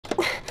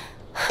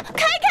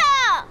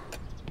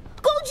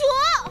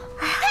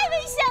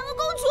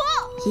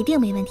一定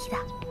没问题的。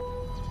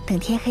等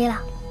天黑了，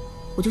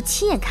我就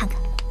亲眼看看，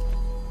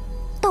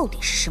到底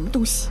是什么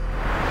东西。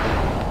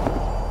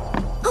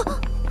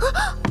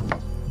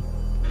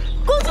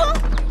公主，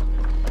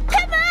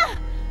开门！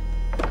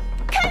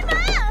开门！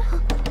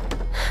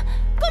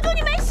公主，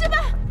你没事吧？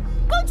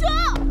公主，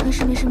没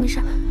事，没事，没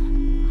事，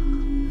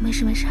没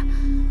事，没事，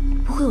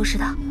不会有事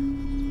的。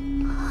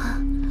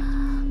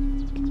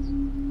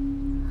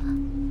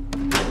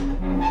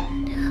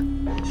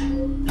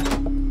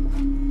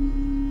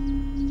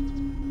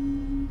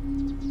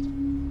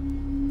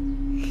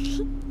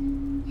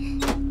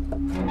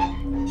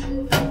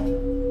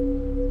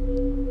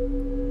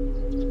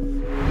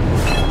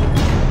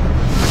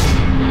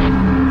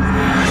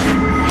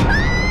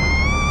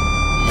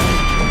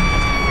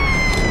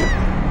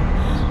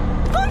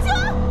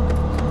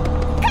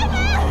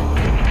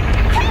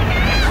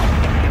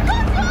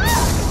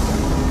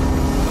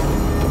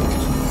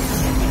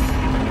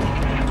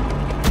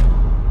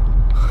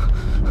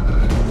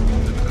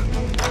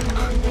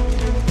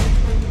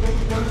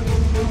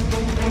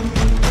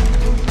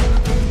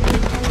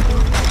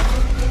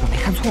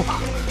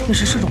 那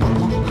是摄政王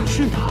吗？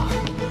是他。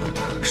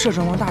摄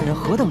政王大人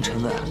何等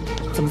沉稳，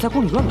怎么在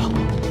宫里乱跑？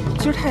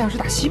今儿太阳是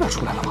打西边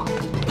出来了吗？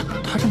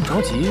他这么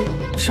着急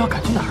是要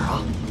赶去哪儿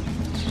啊？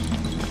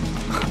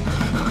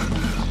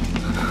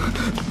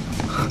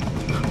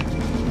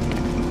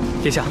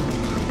殿下，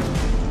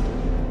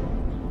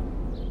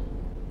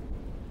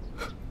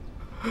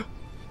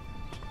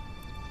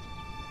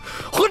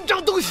混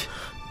账东西！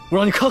我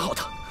让你看好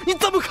他，你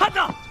怎么看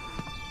的？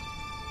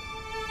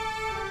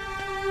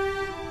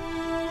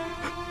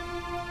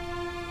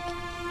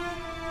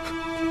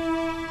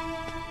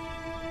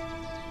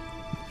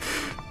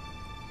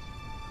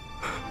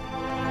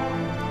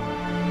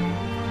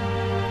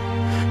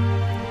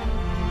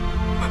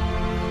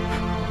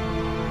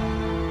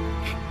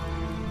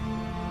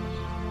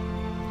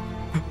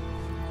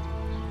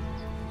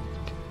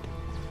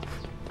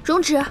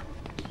 容止，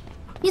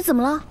你怎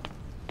么了？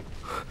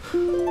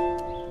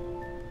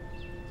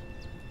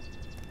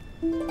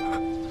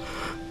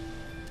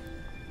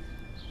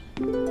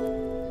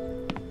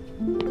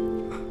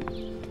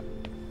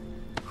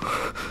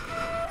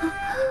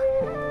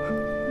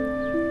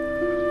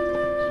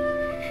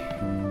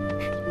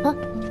啊！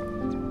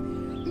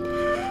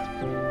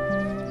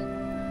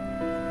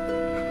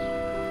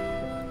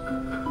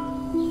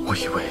我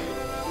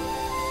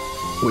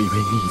以为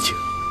你已经……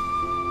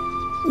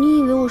你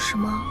以为我什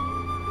么？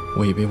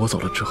 我以为我走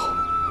了之后，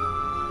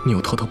你又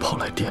偷偷跑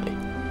来店里。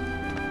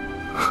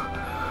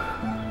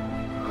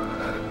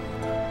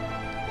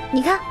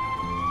你看，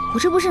我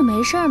这不是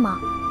没事吗？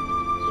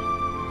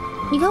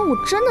你看我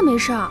真的没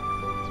事儿，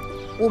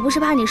我不是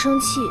怕你生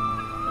气，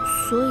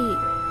所以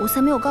我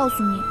才没有告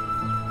诉你。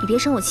你别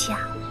生我气啊！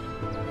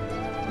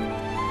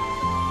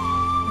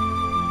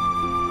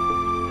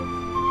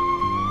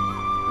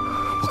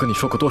我跟你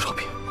说过多少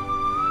遍，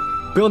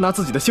不要拿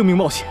自己的性命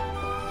冒险。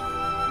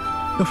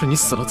要是你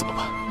死了怎么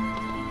办？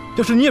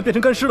 要是你也变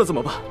成干尸了怎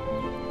么办？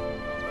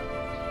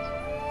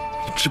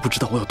你知不知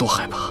道我有多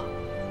害怕？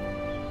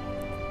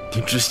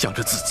你只想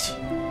着自己，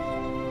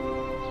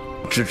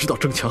只知道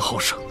争强好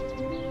胜，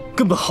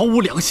根本毫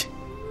无良心。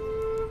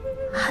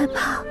害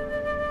怕？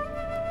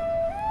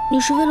你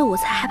是为了我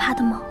才害怕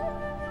的吗？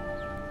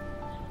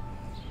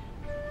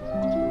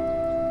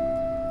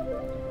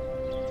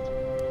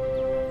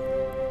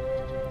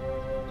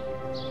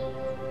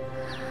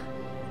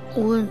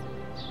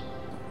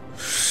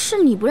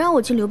是你不让我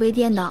进刘备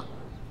殿的，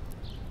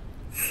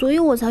所以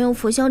我才用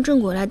佛像镇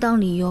鬼来当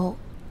理由，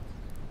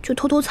就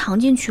偷偷藏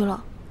进去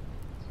了。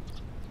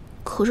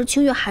可是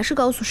清月还是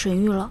告诉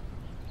沈玉了，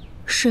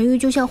沈玉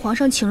就向皇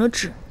上请了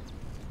旨，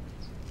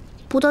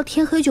不到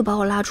天黑就把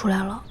我拉出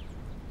来了。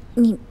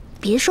你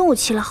别生我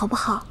气了，好不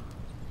好？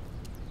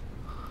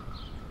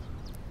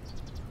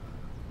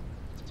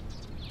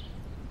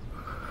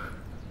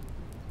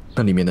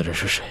那里面的人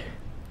是谁？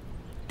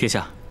殿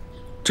下，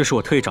这是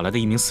我特意找来的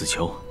一名死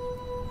囚。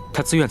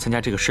 他自愿参加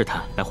这个试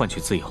探，来换取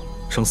自由，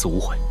生死无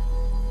悔。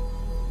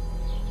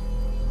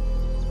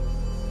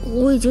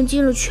我已经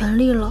尽了全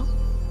力了，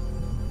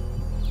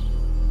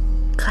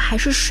可还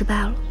是失败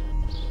了。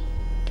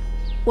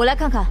我来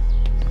看看。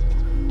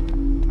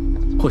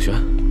霍玄，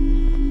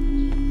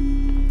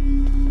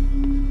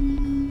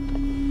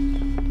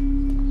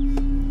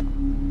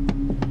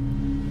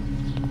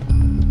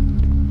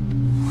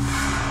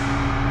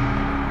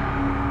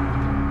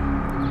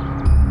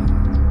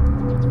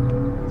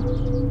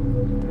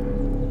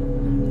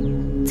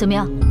怎么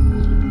样？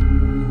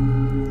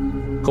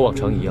和往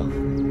常一样，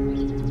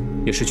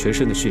也是全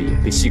身的血液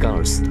被吸干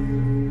而死的。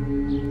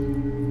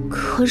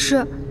可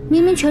是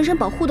明明全身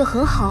保护得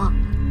很好啊，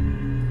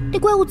那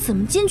怪物怎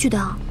么进去的？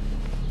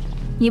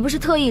你不是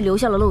特意留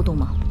下了漏洞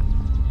吗？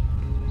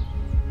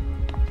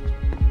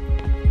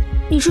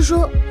你是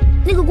说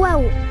那个怪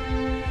物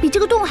比这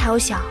个洞还要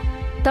小？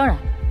当然，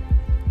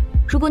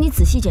如果你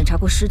仔细检查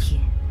过尸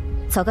体，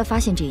早该发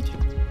现这一点。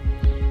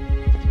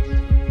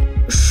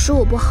是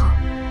我不好。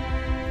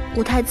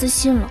我太自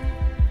信了，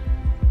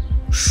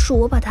是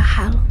我把他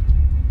害了。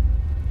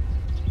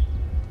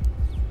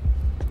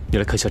你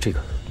来看一下这个，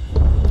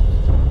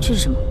这是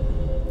什么？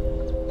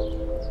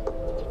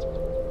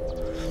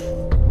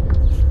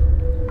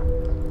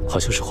好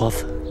像是花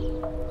粉，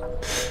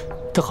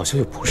但好像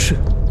又不是。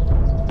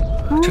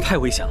这太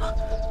危险了，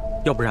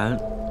要不然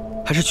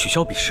还是取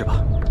消比试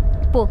吧。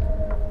不，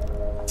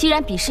既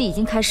然比试已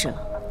经开始了，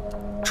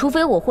除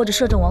非我或者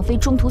摄政王妃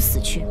中途死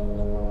去，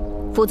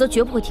否则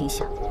绝不会停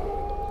下。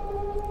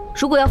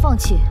如果要放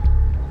弃，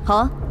好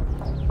啊，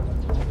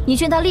你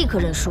劝他立刻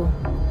认输，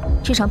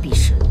这场比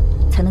试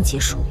才能结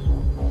束。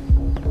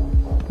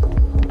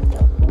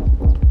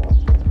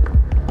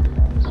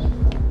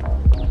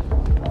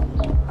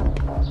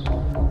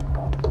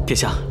殿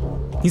下，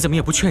你怎么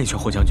也不劝一劝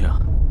后将军啊？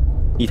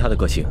依他的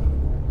个性，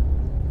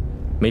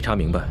没查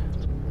明白，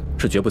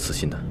是绝不死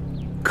心的。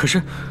可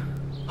是，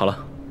好了，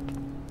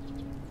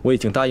我已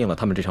经答应了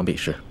他们这场比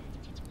试，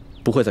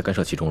不会再干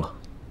涉其中了。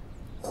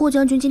霍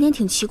将军今天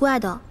挺奇怪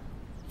的，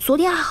昨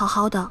天还好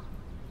好的，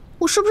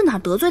我是不是哪儿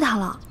得罪他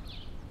了？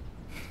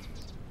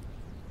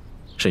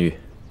沈玉，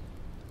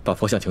把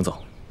佛像请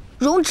走。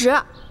容止，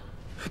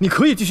你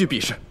可以继续比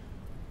试，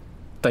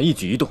但一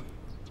举一动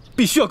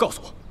必须要告诉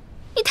我。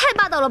你太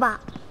霸道了吧！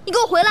你给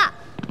我回来，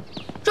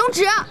容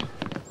止。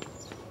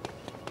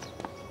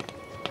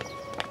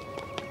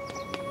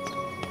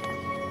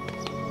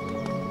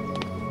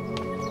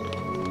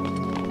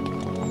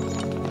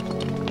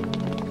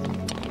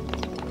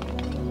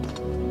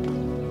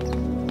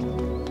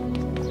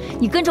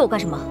你跟着我干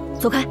什么？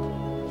走开！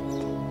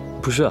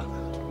不是啊，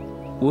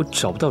我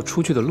找不到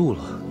出去的路了。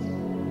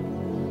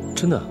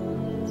真的，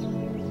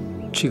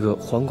这个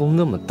皇宫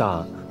那么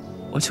大，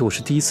而且我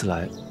是第一次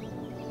来。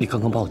你刚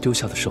刚把我丢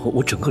下的时候，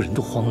我整个人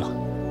都慌了。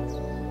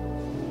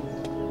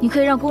你可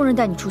以让工人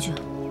带你出去。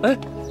哎，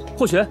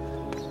霍玄，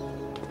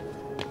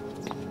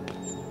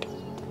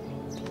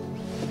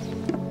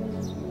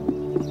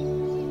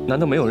难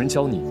道没有人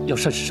教你要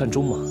善始善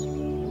终吗？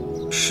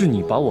是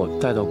你把我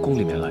带到宫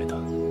里面来的，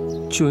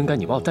就应该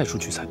你把我带出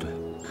去才对。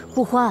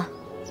顾欢，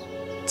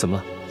怎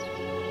么？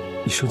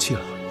你生气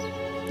了？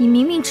你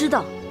明明知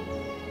道。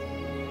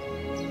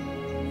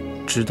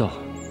知道。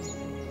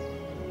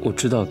我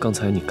知道刚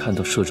才你看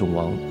到摄政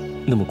王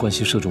那么关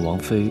心摄政王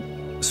妃，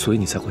所以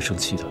你才会生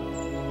气的。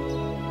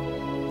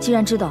既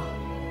然知道，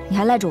你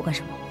还赖着我干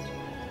什么？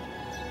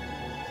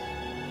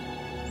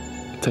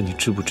但你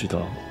知不知道，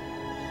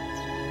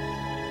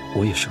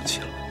我也生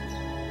气了。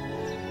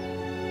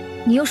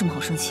你有什么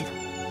好生气的？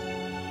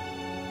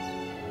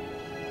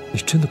你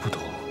真的不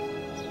懂？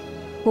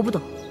我不懂。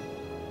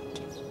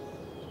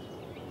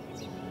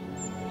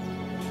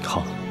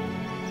好，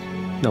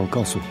那我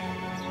告诉你。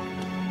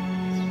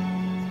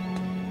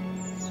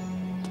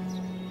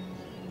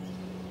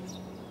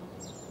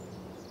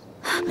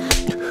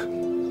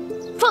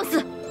放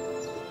肆！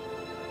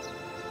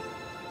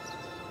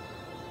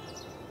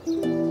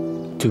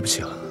对不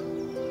起啊，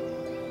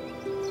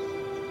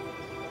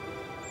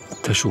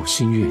但是我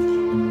心悦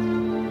你。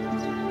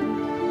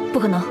不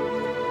可能！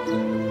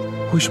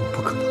为什么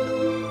不可能？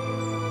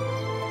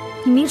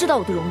你明知道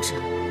我的容止，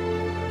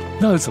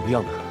那又怎么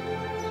样呢？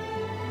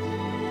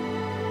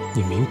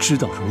你明知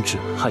道容止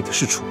害的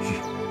是楚玉，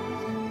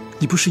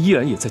你不是依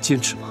然也在坚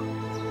持吗？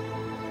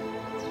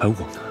而我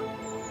呢，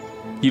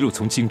一路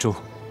从荆州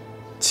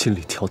千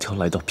里迢迢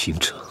来到平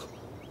城，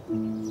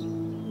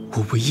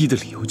我唯一的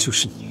理由就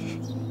是你。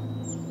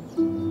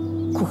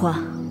顾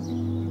欢，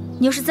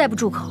你要是再不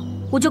住口，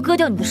我就割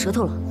掉你的舌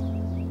头了。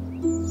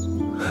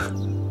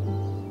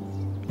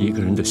一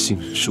个人的心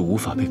是无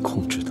法被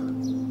控制的，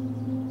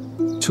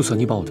就算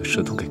你把我的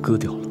舌头给割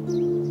掉了，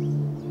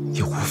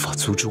也无法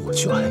阻止我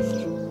去爱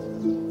你。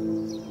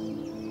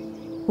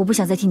我不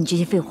想再听你这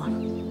些废话了。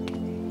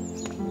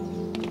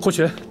霍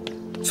玄，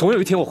总有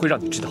一天我会让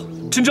你知道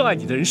真正爱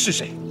你的人是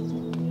谁。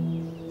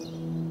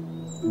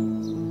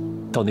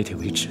到那天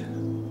为止，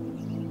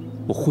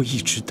我会一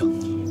直等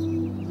你。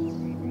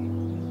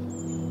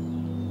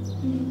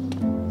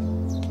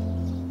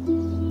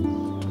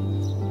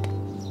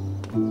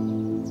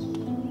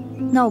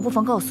那我不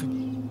妨告诉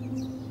你，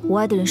我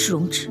爱的人是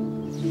容止，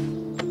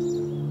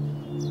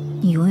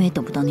你永远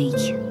等不到那一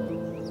天。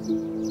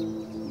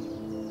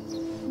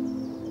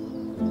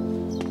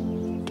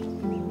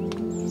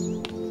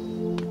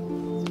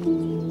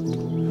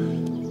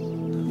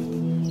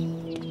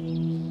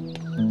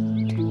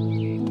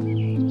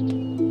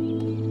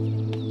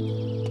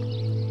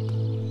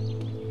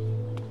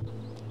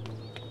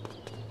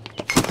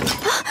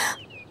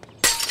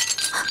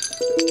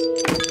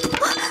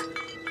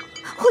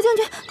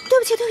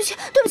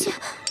对不起。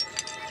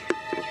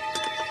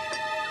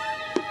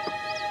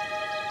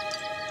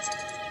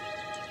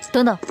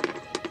等等，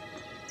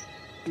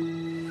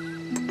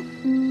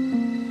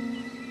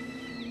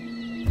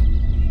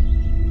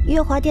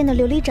月华殿的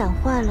琉璃盏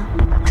坏了，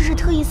这是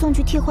特意送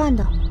去替换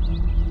的。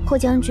霍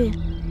将军，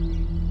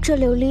这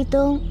琉璃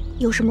灯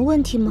有什么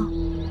问题吗？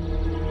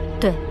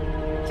对，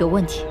有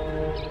问题，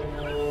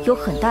有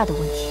很大的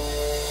问题。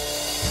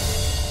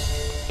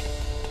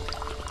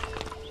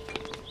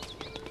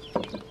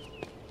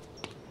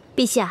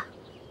陛下，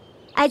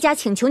哀家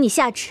请求你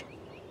下旨，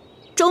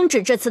终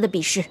止这次的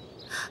比试。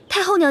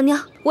太后娘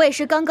娘，我也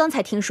是刚刚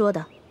才听说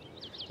的。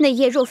那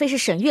夜若非是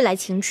沈玉来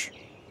请旨，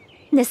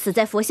那死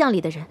在佛像里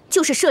的人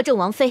就是摄政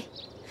王妃。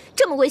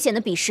这么危险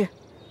的比试，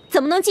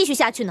怎么能继续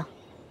下去呢？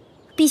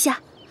陛下，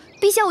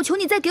我求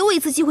你再给我一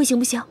次机会行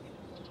不行？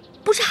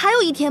不是还有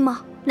1天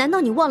吗？难道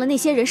你忘了那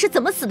些人是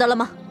怎么死的了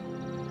吗？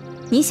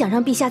你想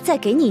让陛下再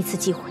给你一次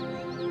机会，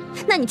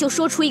那你就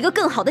说出一个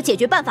更好的解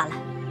决办法来。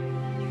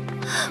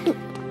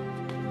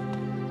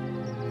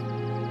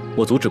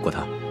我阻止过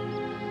他，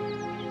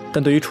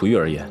但对于楚玉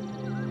而言，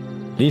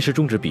临时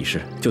终止比试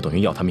就等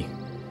于要他命。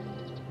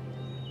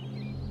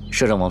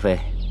摄政王妃，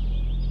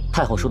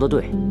太后说的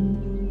对，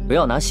不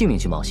要拿性命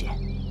去冒险。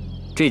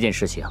这件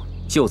事情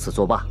就此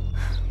作罢，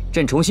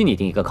朕重新拟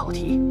定一个考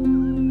题，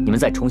你们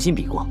再重新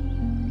比过。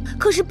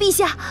可是陛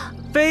下，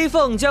飞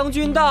凤将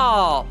军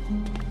到。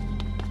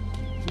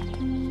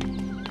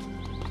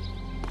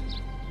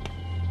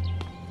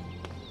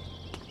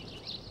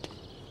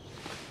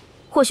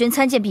霍玄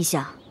参见陛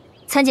下，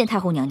参见太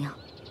后娘娘。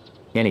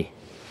免礼。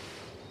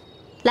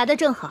来得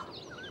正好，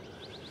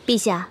陛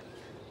下，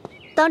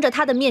当着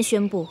他的面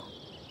宣布，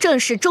正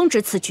式终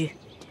止此局。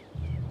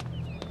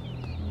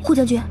霍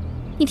将军，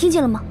你听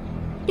见了吗？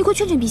你快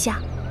劝劝陛下。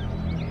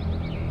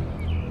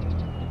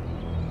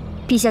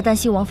陛下担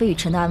心王妃与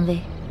臣的安危，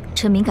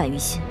臣敏感于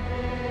心。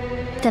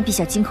但陛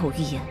下金口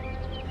玉言，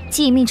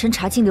既已命臣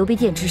查清刘备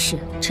殿之事，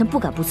臣不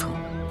敢不从。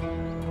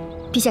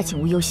陛下请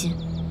勿忧心，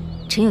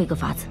臣有一个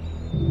法子。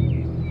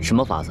什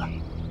么法子？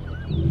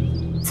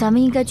咱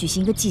们应该举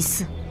行一个祭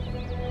祀。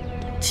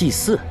祭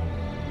祀？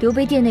刘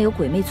备殿内有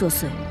鬼魅作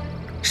祟，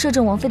摄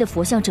政王妃的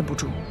佛像镇不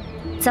住，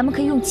咱们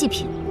可以用祭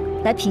品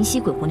来平息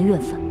鬼魂的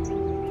怨愤。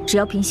只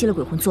要平息了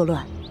鬼魂作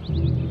乱，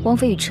王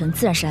妃与臣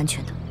自然是安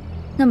全的。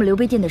那么刘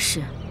备殿的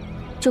事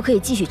就可以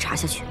继续查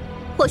下去。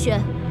霍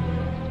玄，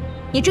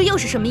你这又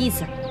是什么意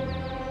思？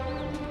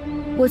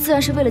我自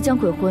然是为了将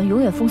鬼魂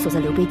永远封锁在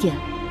刘备殿。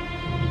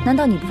难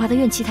道你不怕他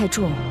怨气太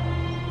重，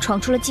闯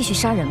出来继续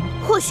杀人吗？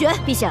霍玄，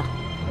陛下，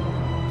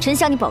臣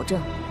向你保证，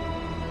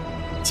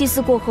祭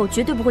祀过后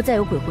绝对不会再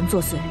有鬼魂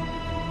作祟。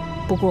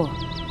不过，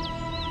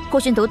霍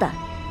玄斗胆，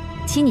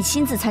请你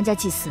亲自参加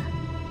祭祀，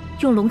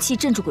用龙气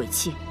镇住鬼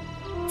气，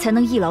才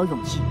能一劳永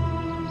逸。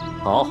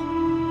好，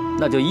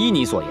那就依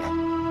你所言，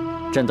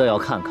朕倒要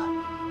看看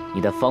你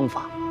的方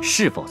法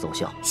是否奏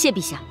效。谢陛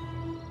下。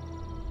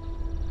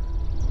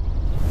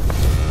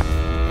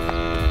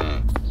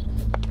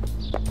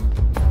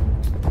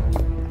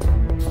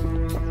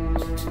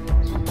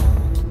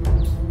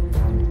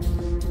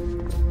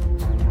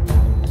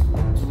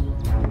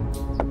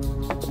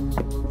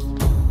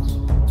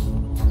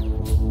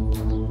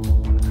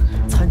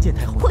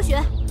霍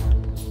玄，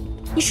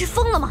你是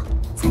疯了吗？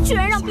居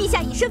然让陛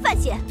下以身犯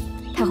险！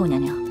太后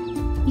娘娘，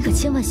你可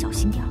千万小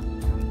心点，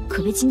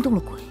可别惊动了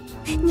鬼。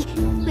你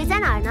鬼在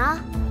哪儿呢？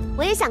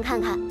我也想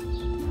看看。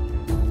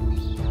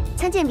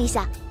参见陛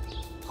下。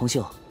红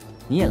袖，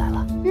你也来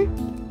了。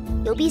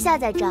有陛下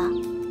在这儿，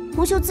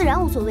红袖自然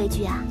无所畏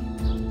惧啊。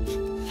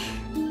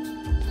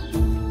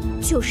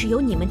就是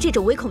有你们这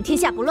种唯恐天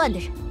下不乱的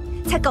人，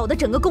才搞得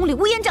整个宫里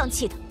乌烟瘴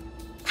气的。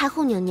太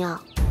后娘娘，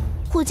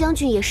霍将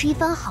军也是一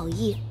番好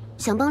意，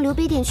想帮刘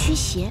备殿驱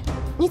邪，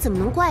你怎么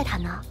能怪他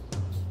呢？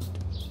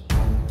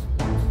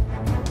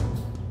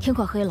天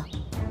快黑了，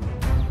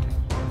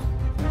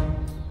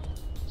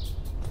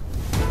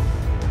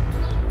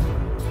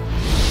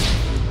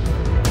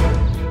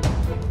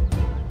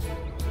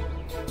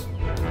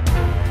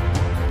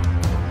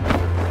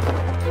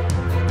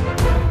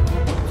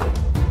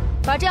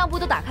把遮阳布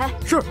都打开。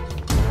是。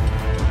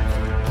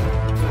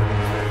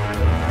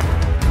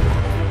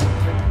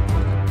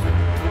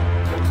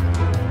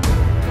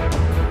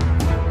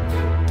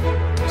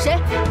谁？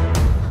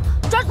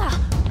抓住他！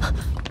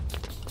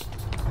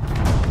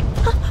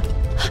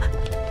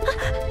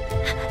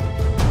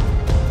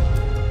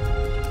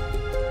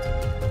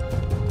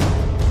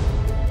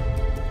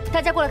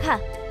大家过来看。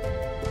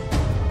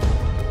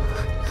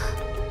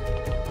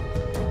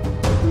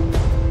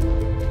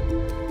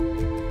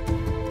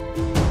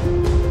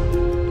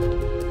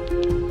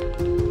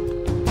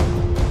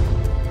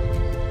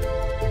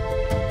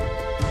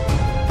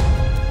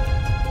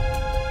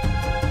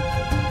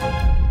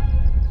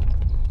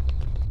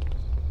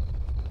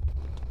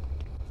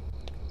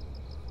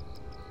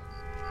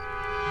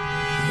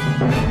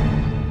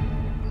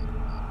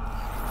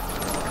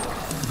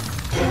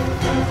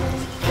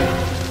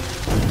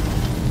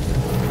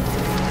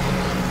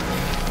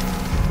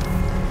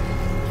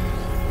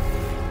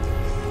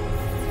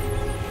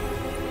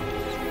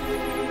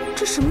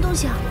这什么东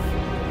西啊？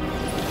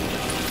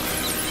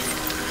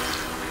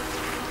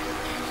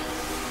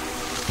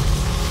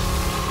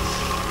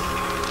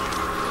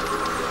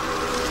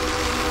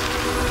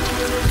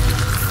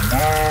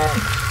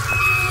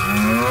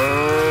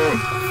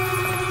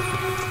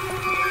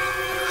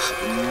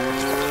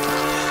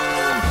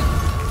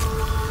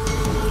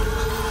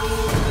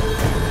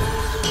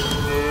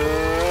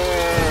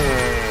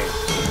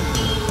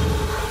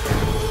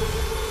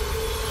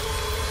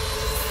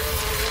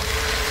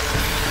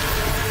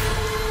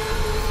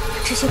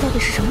些到底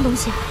是什么东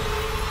西啊？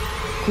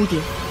蝴蝶，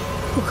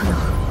不可能，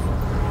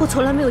我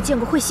从来没有见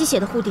过会吸血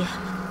的蝴蝶，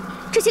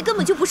这些根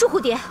本就不是蝴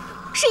蝶，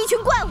是一群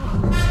怪物。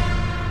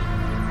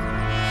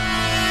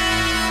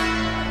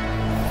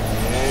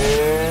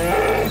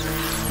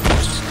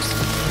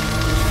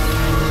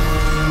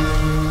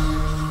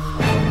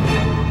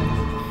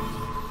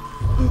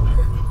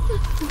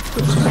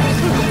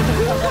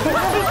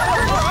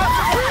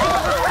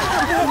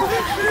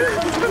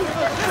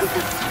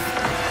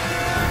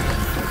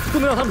不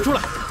能让他们出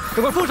来，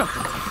赶快封上！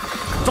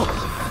走，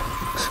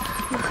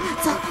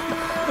走。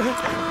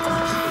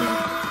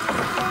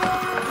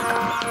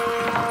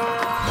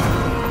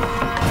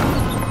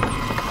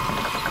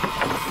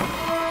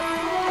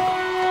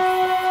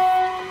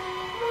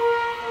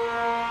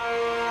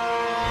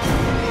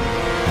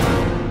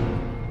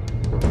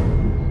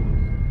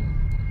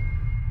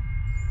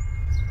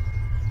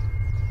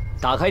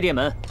打开店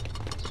门。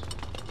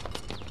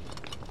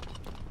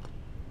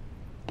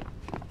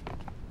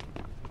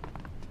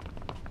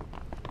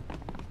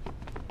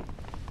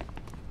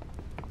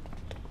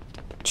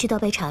去倒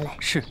杯茶来。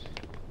是。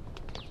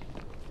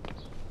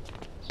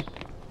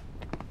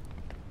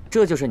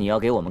这就是你要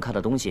给我们看的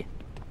东西。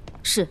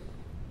是。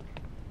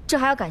这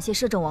还要感谢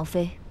摄政王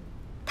妃，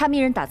她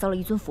命人打造了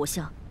一尊佛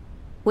像，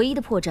唯一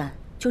的破绽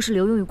就是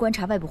留用于观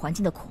察外部环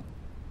境的孔。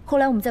后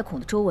来我们在孔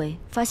的周围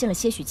发现了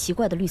些许奇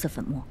怪的绿色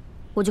粉末，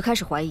我就开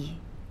始怀疑，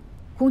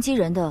攻击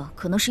人的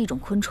可能是一种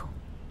昆虫。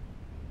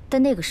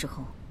但那个时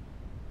候，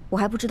我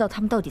还不知道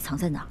它们到底藏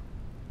在哪儿。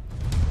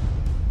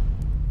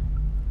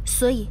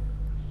所以。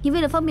你为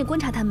了方便观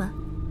察他们，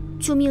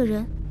就命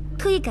人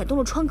特意改动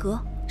了窗格。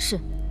是。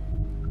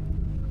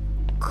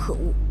可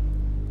恶！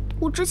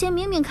我之前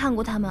明明看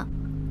过他们，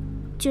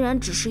竟然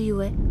只是以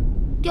为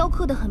雕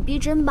刻得很逼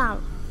真罢了。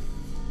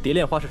蝶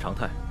恋花是常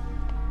态，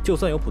就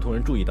算有普通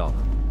人注意到了，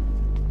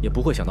也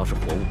不会想到是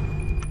活物。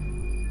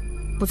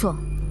不错，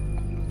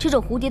这种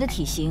蝴蝶的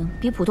体型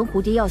比普通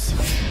蝴蝶要小，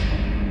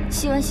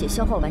吸完血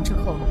消化完之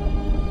后，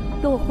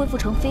又会恢复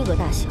成飞蛾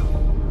大小，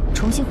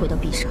重新回到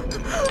壁上。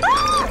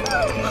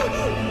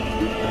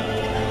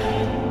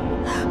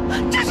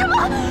这什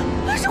么？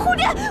是蝴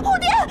蝶！蝴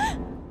蝶！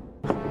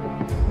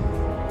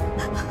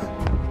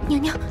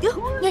娘娘，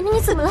娘娘，你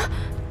怎么了？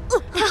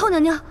太后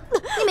娘娘，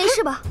你没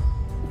事吧？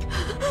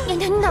娘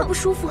娘，你哪不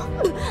舒服？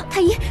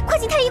太医，快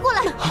请太医过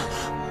来！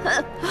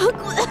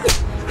滚！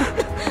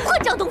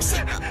混账东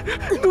西！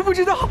奴不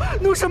知道，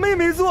奴什么也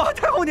没做。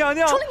太后娘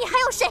娘，除了你还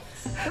有谁？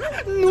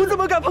奴怎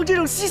么敢碰这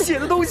种吸血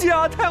的东西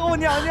啊！太后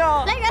娘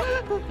娘，来人，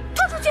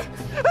拖出去！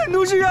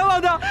奴是冤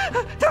枉的。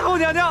太后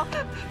娘娘，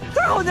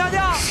太后娘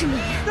娘，是你！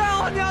太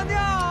后娘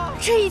娘，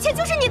这一切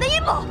就是你的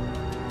阴谋！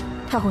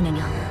太后娘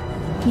娘，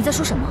你在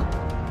说什么？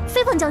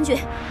飞凤将军，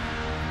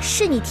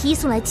是你提议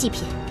送来祭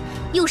品，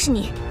又是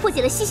你破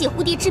解了吸血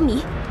蝴蝶之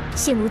谜。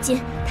现如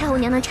今太后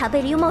娘娘茶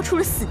杯里又冒出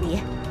了死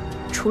蝶，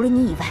除了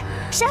你以外，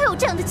谁还有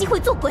这样的机会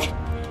做鬼？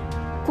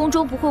宫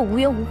中不会无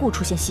缘无故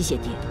出现吸血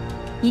蝶，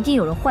一定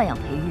有人豢养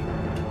培育。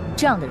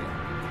这样的人，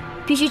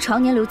必须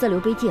常年留在留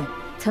杯殿，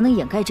才能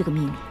掩盖这个秘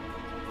密。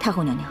太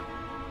后娘娘，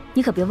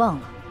你可别忘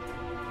了，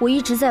我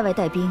一直在外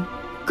带兵，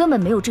根本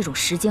没有这种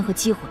时间和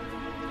机会。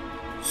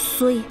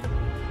所以，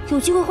有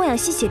机会豢养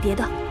吸血蝶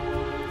的，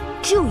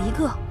只有一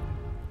个。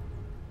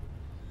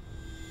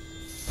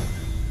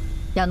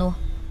雅奴，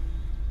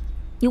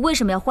你为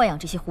什么要豢养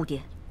这些蝴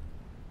蝶？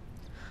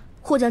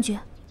霍将军，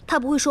他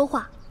不会说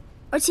话，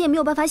而且也没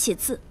有办法写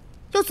字，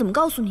要怎么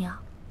告诉你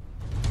啊？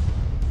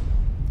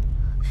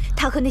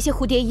他和那些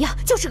蝴蝶一样，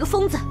就是个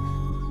疯子。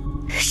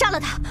杀了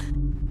他！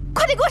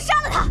快点给我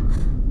杀了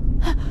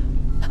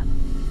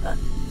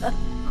他！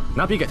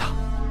拿笔给他。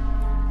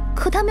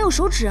可他没有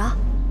手指啊。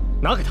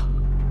拿给他。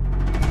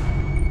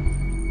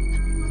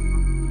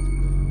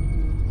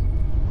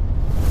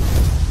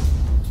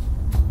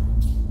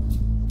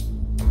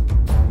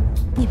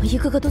你们一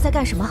个个都在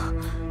干什么？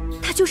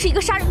他就是一个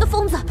杀人的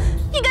疯子，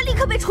应该立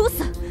刻被处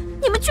死。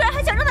你们居然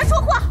还想让他说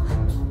话！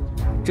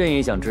朕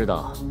也想知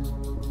道，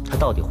他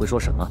到底会说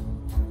什么。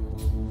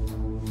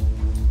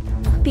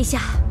陛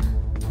下，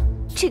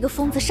这个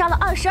疯子杀了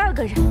22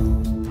个人，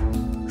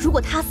如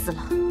果他死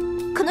了，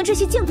可能这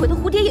些见鬼的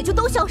蝴蝶也就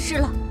都消失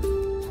了，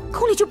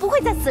宫里就不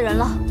会再死人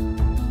了。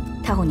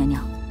太后娘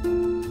娘，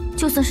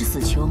就算是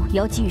死囚，也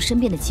要给予申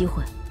辩的机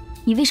会。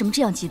你为什么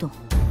这样激动？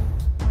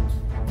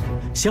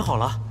写好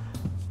了。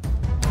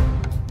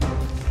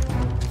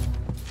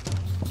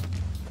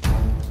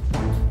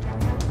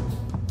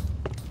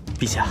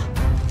陛下，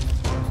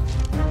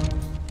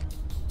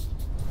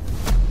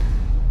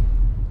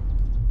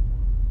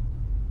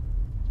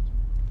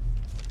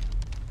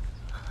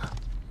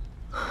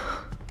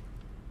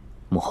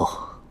母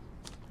后，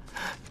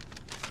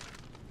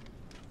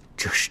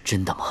这是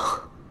真的吗？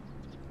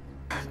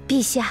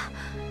陛下，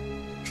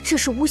这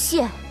是诬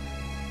陷。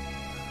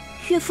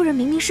岳夫人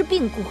明明是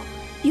病故，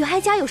与哀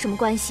家有什么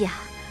关系啊？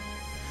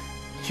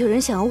有人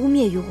想要污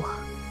蔑于我，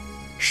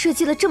设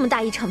计了这么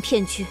大一场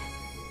骗局。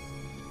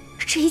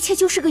这一切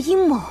就是个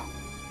阴谋。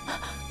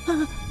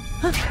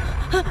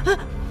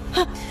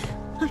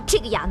这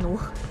个哑奴，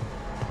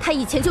她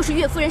以前就是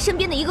岳夫人身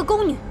边的一个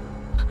宫女，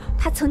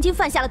她曾经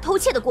犯下了偷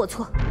窃的过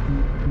错，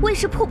为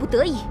是迫不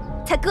得已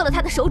才割了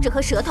她的手指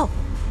和舌头。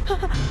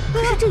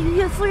可是这与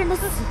岳夫人的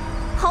死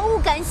毫无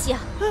干系啊！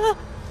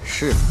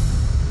是。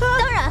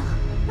当然。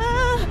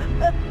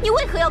你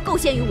为何要构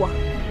陷于我？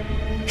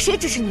谁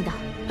指使你的？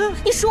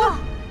你说。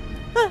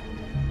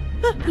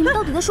你们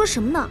到底在说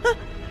什么呢？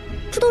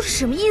这都是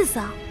什么意思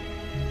啊？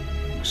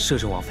摄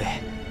政王妃，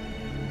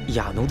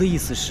雅奴的意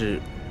思是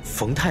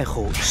冯太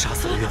后杀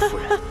死了岳夫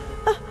人。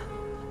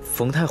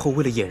冯太后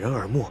为了掩人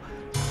耳目，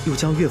又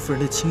将岳夫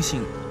人的亲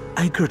信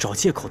挨个找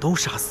借口都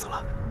杀死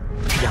了。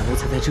雅奴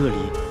才在这里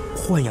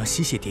豢养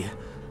吸血蝶，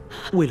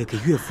为了给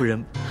岳夫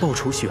人报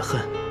仇雪恨。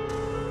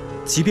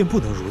即便不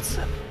能如此，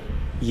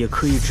也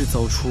可以制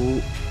造出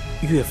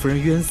岳夫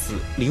人冤死、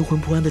灵魂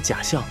不安的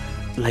假象，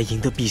来赢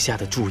得陛下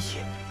的注意，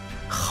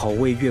好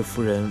为岳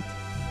夫人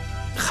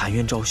含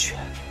冤昭雪。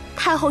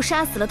太后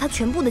杀死了她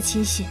全部的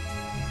亲信，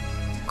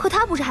可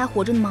她不是还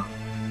活着呢吗？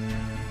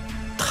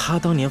她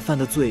当年犯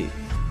的罪，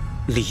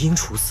理应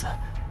处死，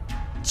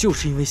就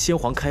是因为先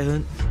皇开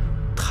恩，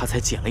她才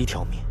捡了一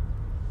条命。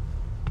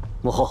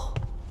母后，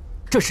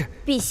这是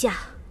陛下，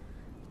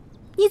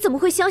你怎么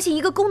会相信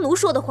一个宫奴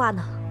说的话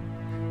呢？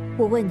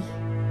我问你，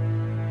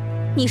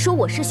你说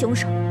我是凶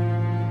手，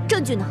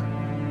证据呢？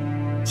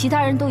其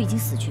他人都已经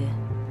死绝，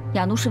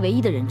雅奴是唯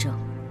一的人证。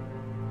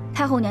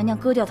太后娘娘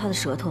割掉她的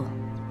舌头，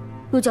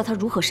又叫她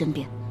如何申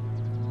辩？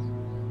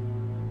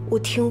我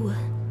听闻，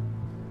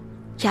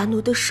雅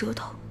奴的舌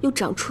头又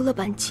长出了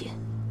半截，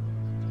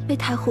被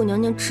太后娘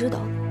娘知道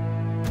了，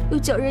又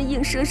叫人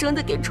硬生生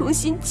的给重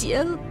新结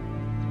了。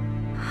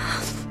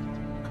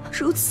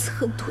如此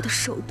狠毒的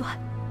手段，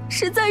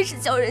实在是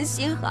叫人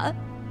心寒。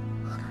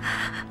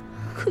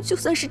可就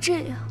算是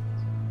这样，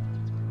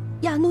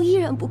雅奴依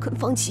然不肯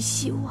放弃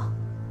希望。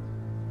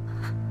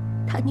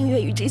他宁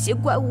愿与这些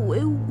怪物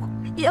为伍，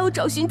也要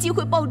找寻机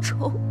会报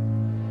仇。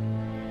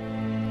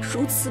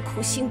如此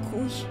苦心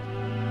苦意，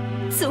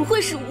怎会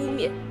是污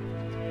蔑？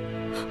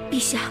陛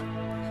下，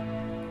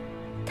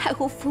太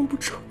后封不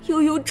住，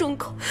悠悠众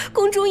口，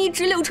宫中一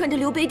直流传着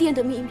刘备殿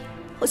的秘密，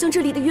好像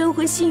这里的冤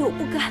魂心有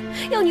不甘，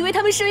要你为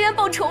他们伸冤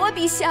报仇啊！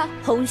陛下，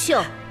红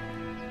袖，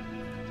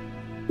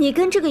你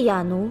跟这个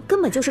雅奴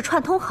根本就是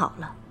串通好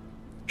了，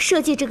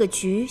设计这个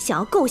局，想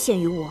要构陷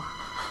于我。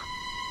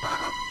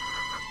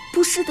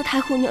不是的，太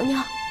后娘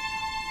娘，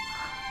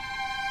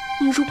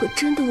你如果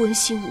真的问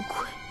心无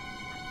愧，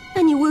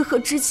那你为何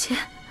之前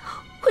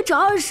会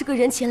找20个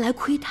人前来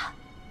窥探？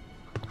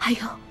还有，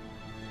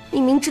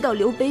你明知道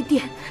刘备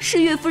殿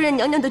是岳夫人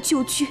娘娘的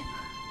旧居，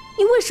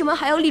你为什么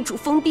还要力主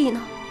封闭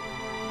呢？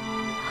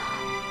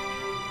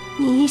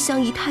你一向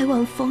仪态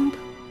万方的，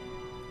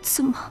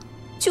怎么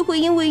就会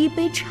因为一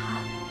杯茶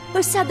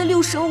而吓得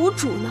六神无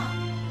主呢？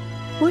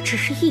我只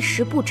是一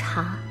时不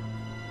察。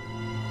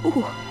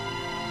不，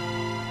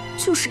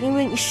就是因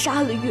为你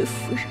杀了岳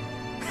夫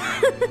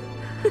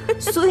人，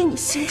所以你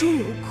心中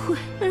有愧，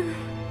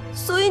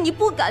所以你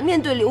不敢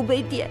面对刘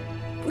备殿，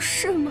不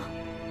是吗？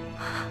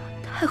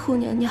太后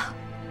娘娘，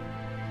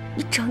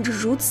你长着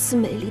如此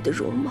美丽的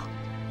容貌，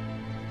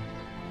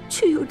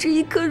却有着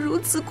一颗如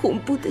此恐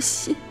怖的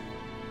心，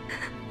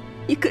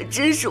你可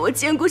真是我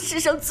见过世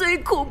上最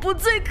恐怖、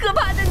最可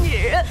怕的女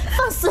人！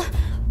放肆！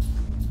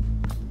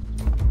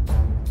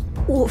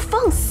我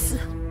放肆？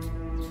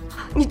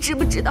你知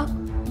不知道，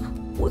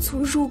我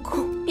从入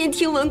宫便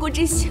听闻过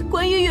这些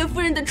关于岳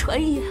夫人的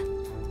传言。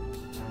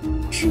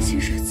这些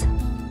日子，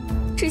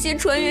这些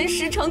传言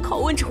时常拷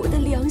问着我的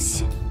良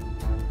心。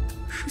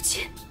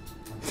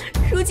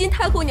如今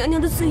太后娘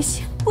娘的罪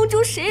行，宫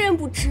中谁人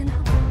不知呢？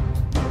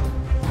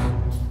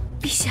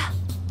陛下，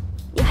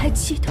你还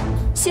记得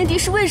先帝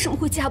是为什么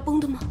会驾崩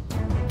的吗？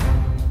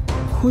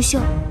红袖，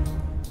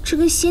这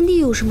跟先帝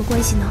有什么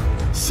关系呢？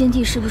先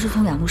帝是不是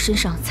从雅奴身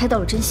上猜到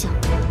了真相？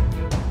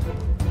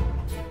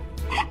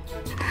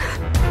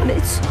没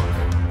错，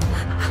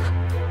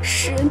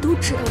世人都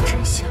知道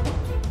真相，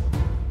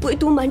唯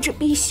独瞒着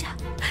陛下。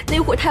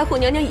那会儿太后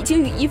娘娘已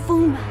经羽翼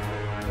丰满，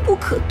不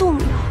可动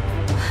摇。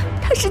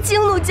她是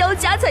惊怒交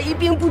加才一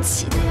病不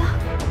起的呀，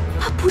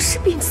她不是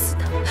病死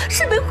的，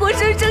是被活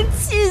生生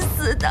气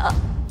死的。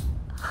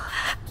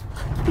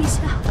陛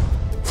下，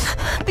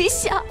陛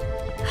下，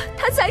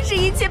她才是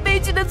一切悲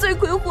剧的罪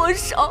魁祸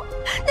首，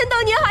难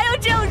道您还要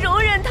这样容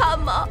忍她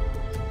吗？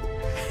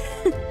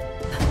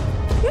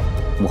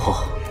母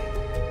后，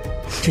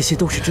这些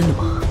都是真的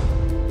吗？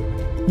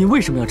你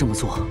为什么要这么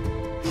做？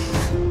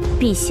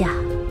陛下，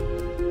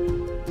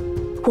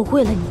我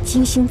为了你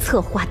精心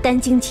策划，殚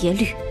精竭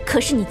虑。可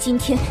是你今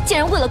天竟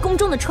然为了宫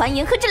中的传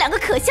言和这2个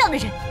可笑的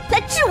人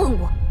来质问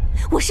我。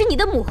我是你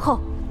的母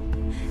后，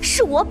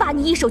是我把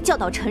你一手教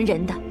导成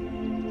人的，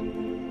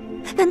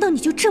难道你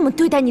就这么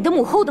对待你的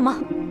母后的吗？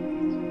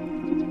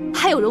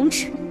还有容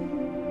止，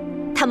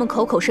他们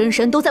口口声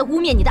声都在污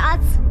蔑你的阿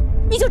紫，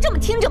你就这么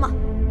听着吗？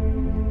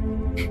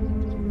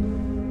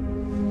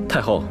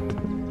太后，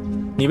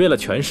你为了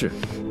权势，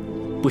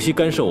不惜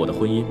干涉我的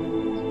婚姻，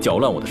搅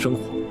乱我的生活。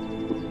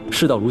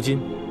事到如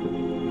今，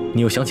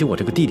你又想起我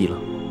这个弟弟了，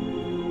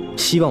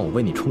希望我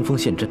为你冲锋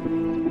陷阵。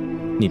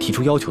你提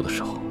出要求的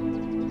时候，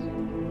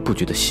不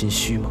觉得心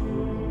虚吗？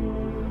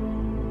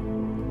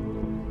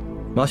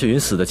马雪云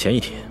死的前一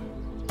天，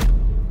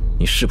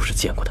你是不是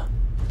见过她？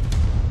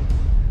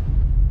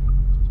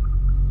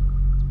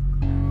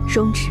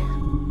荣止，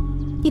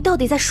你到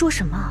底在说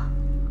什么？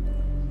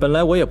本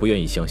来我也不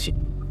愿意相信，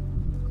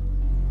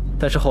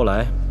但是后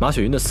来马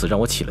雪云的死让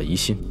我起了疑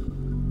心。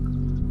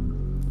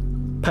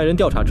派人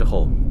调查之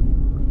后，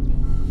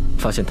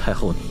发现太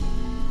后你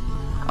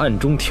暗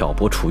中挑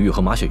拨楚玉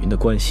和马雪云的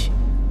关系，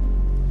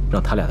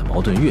让他俩的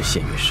矛盾越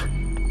陷越深，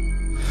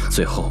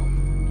最后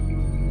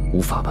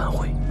无法挽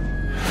回。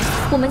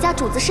我们家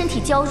主子身体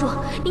娇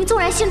弱，您纵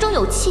然心中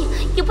有气，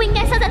也不应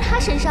该撒在他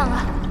身上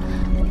啊。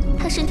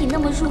他身体那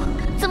么弱，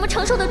怎么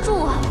承受得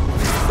住啊？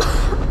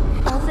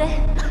王妃，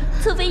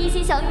侧妃一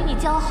心想与你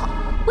交好，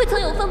未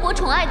曾有分薄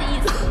宠爱的意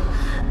思。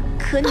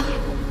可你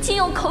竟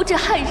用口指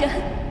害人，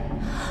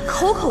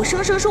口口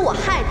声声说我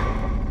害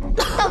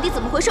他，到底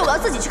怎么回事？我要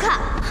自己去看。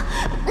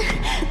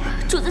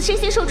主子身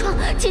心受创，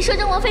请摄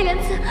政王妃仁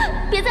慈，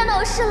别再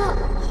闹事了。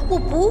我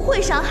不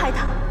会伤害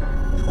他，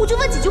我就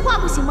问几句话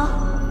不行吗？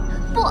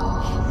不，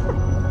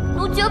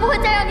奴绝不会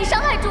再让你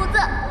伤害主子。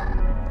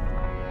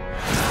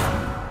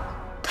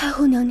太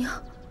后娘娘，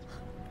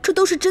这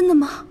都是真的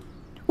吗？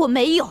我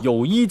没有。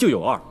有一就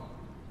有二。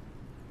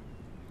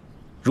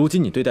如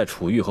今你对待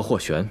楚玉和霍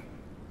玄，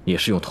也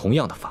是用同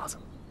样的法子。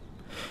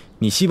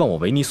你希望我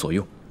为你所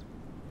用，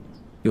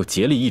又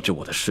竭力抑制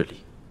我的势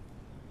力，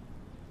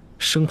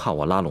生怕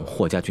我拉拢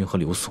霍家军和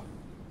刘宋。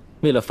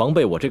为了防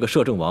备我这个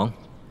摄政王，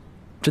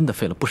真的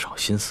费了不少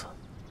心思。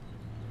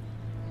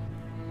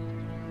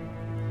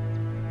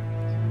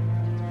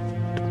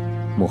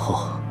母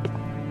后，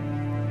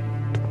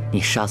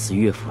你杀死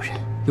岳夫人，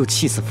又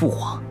气死父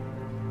皇，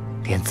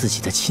连自己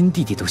的亲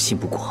弟弟都信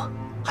不过，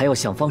还要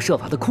想方设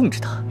法地控制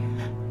他。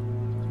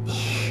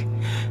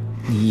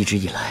你一直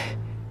以来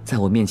在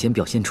我面前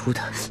表现出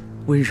的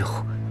温柔、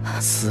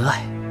慈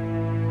爱，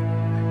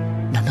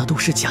难道都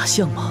是假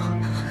象吗？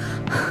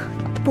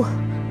不，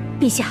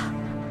陛下，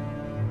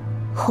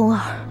红儿，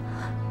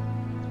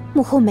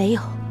母后没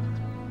有，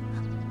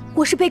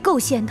我是被构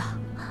陷的。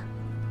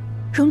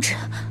容止，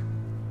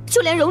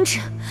就连容止，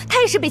他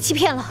也是被欺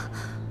骗了。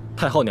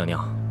太后娘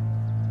娘，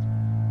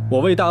我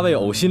为大魏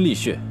呕心沥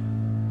血，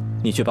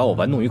你却把我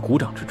玩弄于股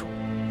掌之中，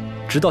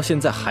直到现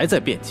在还在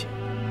辩解，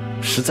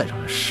实在让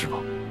人失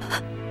望。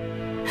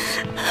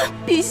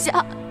陛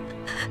下，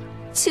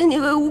请你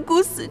为无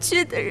辜死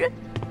去的人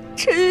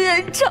沉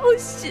冤昭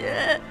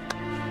雪。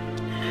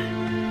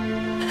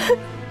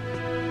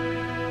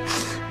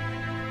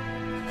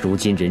如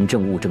今人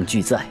证物证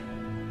俱在，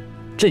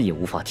朕也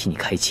无法替你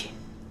开解。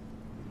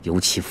尤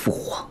其父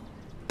皇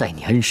待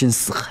你恩深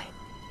似海，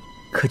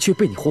可却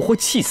被你活活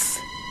气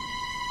死，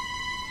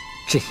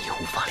朕也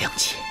无法谅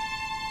解。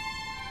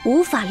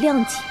无法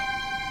谅解？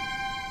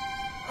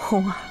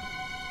红儿，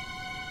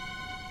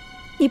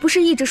你不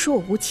是一直说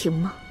我无情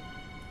吗？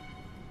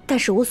但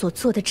是我所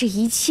做的这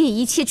一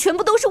切，全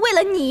部都是为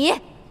了你。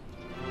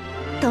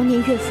当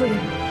年岳夫人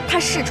她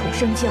恃宠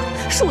生骄，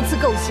数次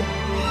构陷。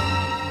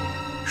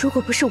如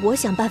果不是我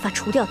想办法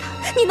除掉她，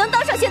你能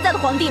当上现在的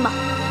皇帝吗？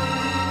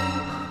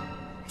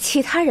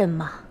其他人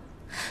嘛，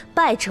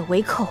败者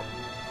为寇，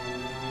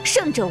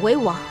胜者为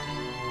王，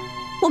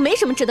我没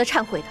什么值得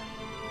忏悔的。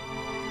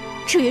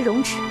至于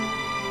容止，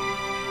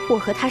我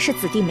和他是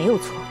子弟没有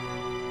错，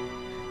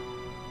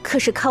可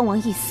是康王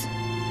一死，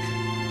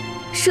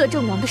摄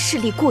政王的势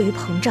力过于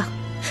膨胀，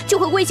就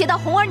会威胁到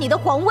红儿你的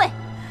皇位。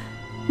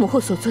母后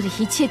所做的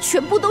一切，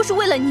全部都是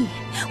为了你，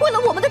为了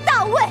我们的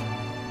大魏。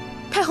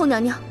太后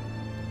娘娘，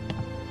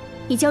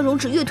你将容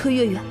止越推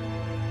越远，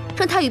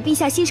让他与陛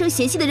下心生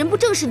嫌隙的人，不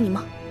正是你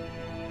吗？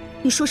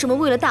你说什么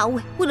为了大魏，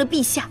为了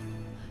陛下，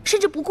甚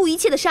至不顾一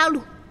切的杀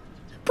戮，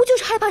不就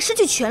是害怕失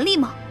去权力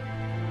吗？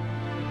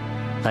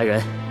来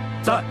人，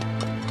在。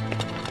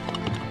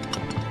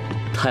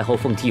太后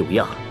奉体有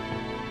恙，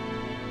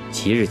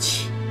即日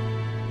起，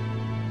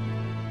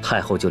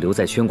太后就留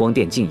在宣光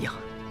殿静养，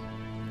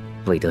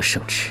未得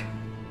圣旨，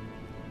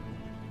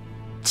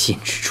禁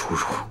止出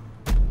入。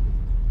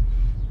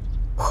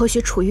或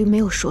许楚玉没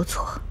有说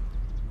错，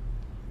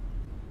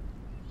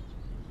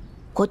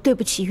我对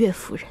不起岳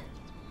夫人，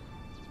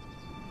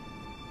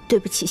对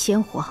不起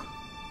先皇，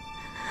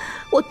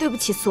我对不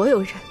起所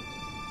有人。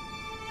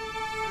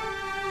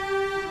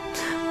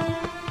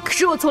可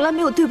是我从来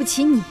没有对不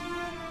起你，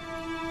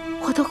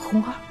我的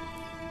红儿。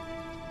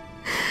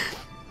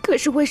可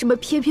是为什么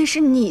偏偏是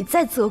你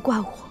在责怪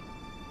我？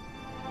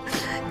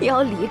你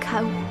要离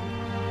开我，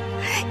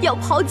要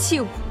抛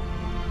弃我，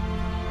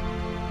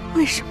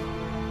为什么？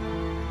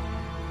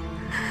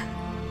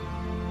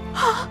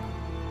啊！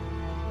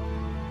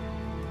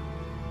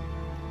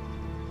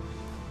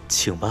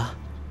请吧。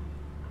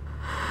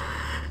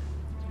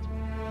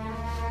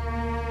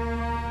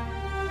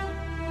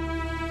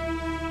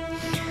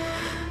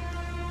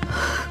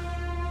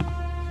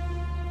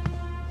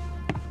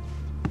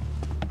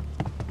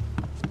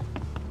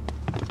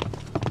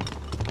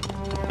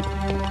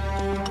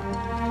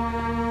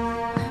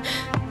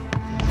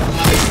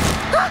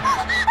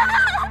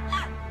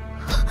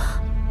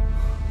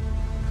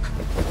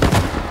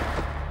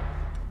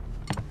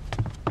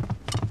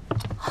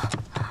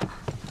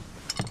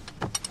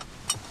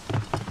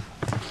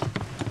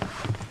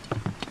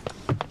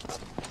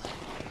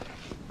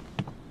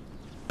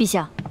陛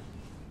下，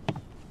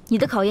你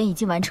的考验已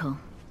经完成，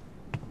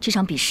这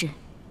场比试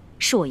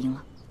是我赢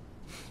了。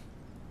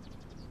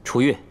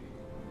楚玉，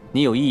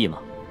你有异议吗？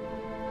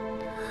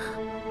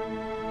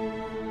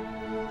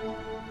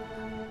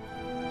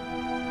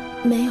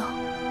没有。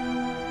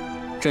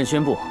朕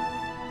宣布，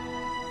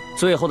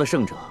最后的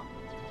胜者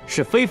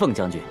是飞凤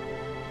将军。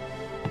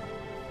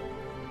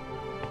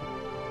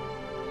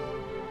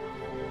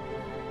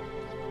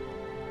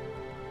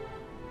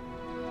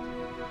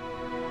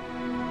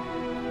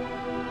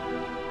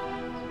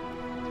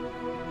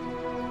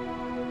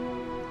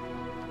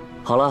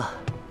好了，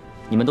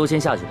你们都先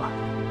下去吧，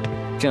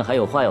朕还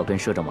有话要跟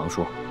摄政王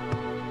说。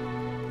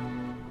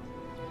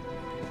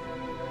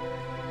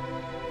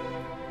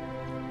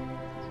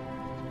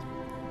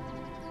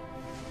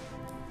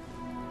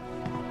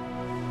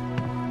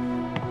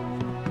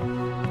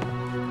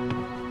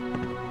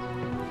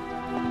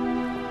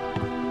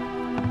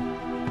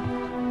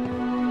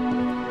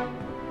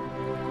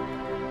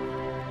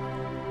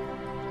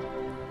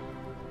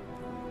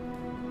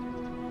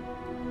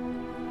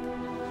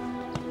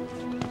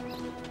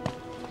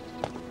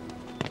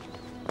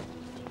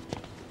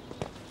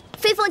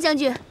飞凤将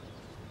军，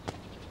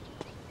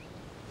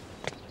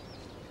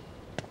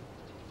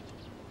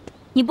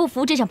你不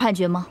服这场判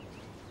决吗？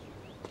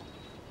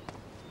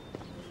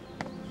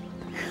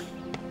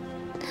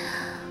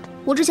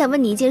我只想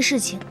问你一件事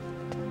情：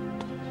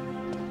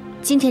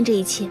今天这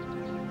一切，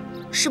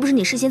是不是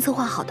你事先策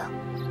划好的？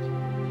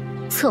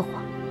策划，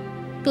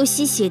用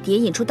吸血蝶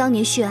引出当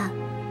年血案，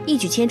一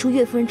举牵出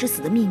岳夫人之死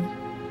的秘密，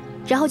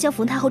然后将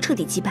冯太后彻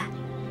底击败。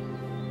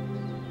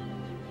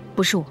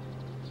不是我，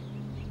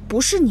不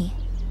是你。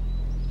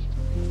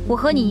我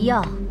和你一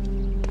样，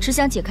只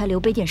想解开刘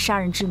备殿杀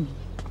人之谜，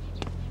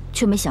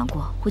却没想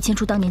过会牵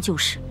出当年旧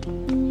事。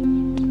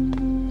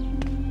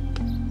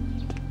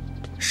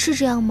是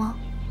这样吗？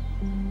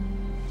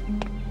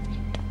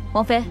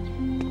王妃，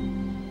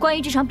关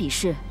于这场比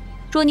试，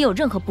若你有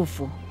任何不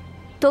服，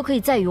都可以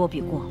再与我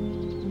比过，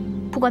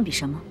不管比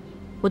什么，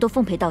我都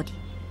奉陪到底。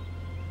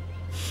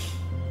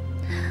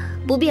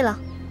不必了，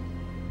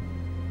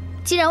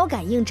既然我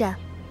敢应战，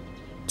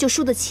就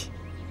输得起。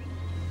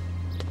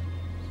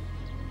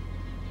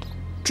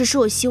只是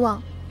我希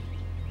望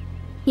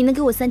你能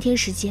给我3天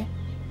时间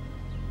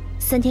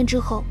，3天之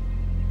后，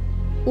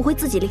我会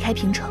自己离开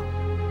平城。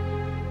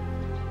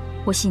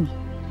我信你。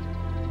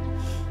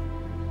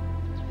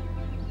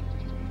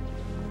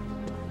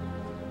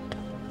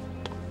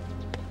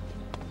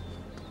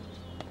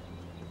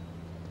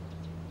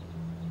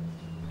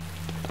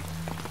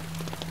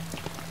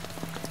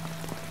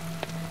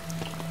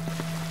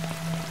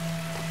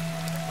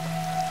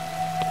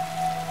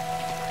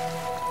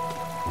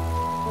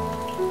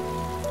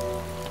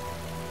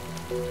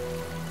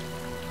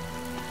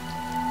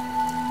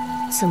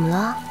怎么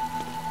了？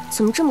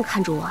怎么这么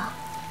看着我啊？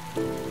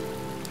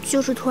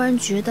就是突然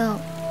觉得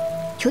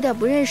有点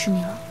不认识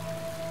你了。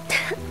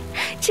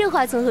这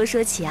话从何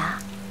说起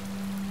啊？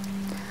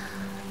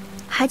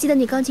还记得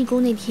你刚进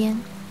宫那天，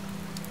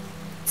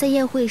在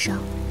宴会上，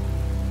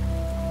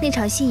那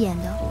场戏演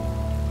的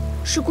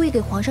是故意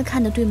给皇上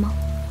看的，对吗？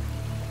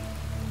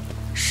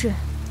是。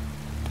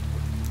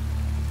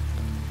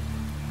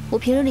我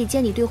平日里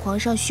见你对皇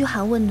上嘘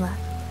寒问暖，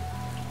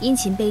殷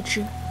勤备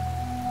至，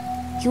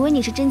以为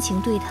你是真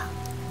情对他，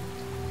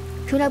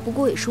原来不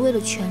过也是为了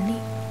权力。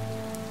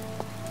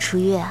楚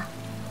月，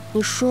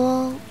你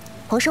说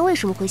皇上为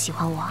什么会喜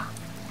欢我啊？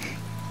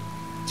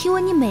因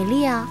为你美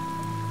丽啊，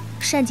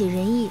善解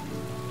人意，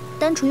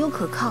单纯又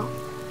可靠。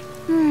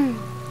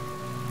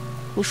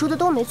你说的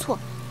都没错。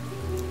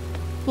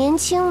年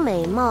轻、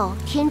美貌、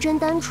天真、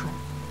单纯，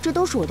这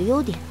都是我的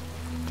优点，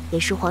也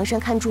是皇上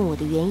看重我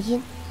的原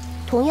因。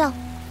同样，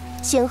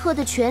显赫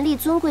的权力、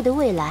尊贵的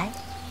未来，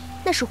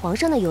那是皇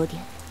上的优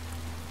点，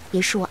也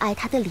是我爱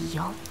他的理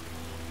由。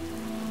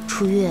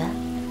楚月，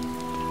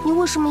你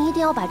为什么一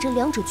定要把这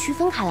两者区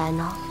分开来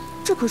呢？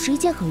这可是一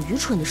件很愚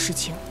蠢的事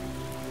情。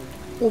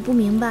我不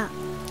明白。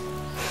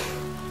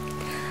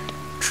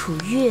楚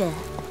月，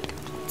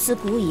自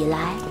古以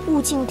来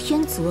物竞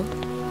天择，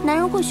男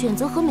人会选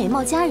择和美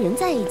貌佳人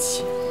在一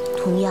起，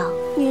同样，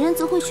女人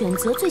则会选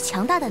择最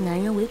强大的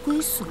男人为归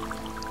宿。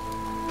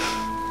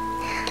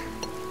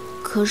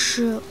可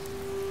是，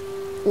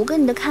我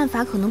跟你的看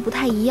法可能不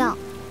太一样。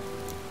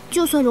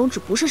就算容止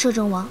不是摄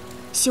政王，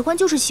喜欢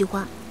就是喜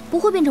欢，不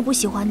会变成不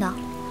喜欢的。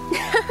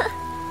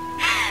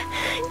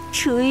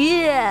楚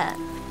月，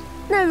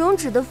那容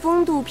止的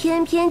风度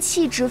翩翩，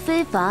气质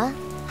非凡，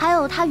还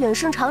有他远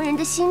胜常人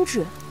的心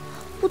智，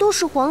不都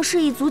是皇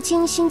室一族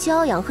精心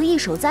教养和一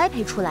手栽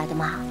培出来的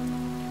吗？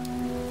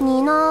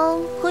你呢，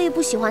可以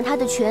不喜欢他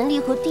的权力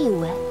和地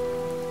位，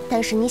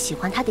但是你喜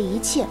欢他的一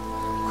切，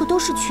可都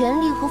是权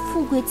力和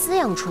富贵滋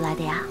养出来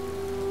的呀。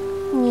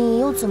你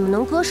又怎么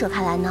能割舍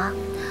开来呢？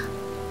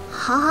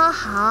好，好，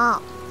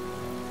好，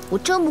我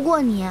争不过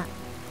你。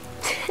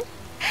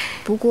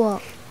不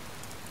过，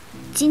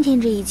今天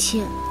这一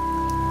切，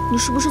你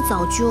是不是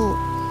早就……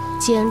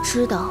既然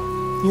知道，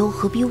你又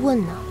何必问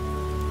呢？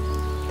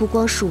不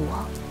光是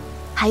我，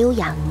还有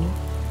雅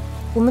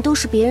奴，我们都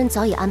是别人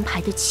早已安排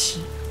的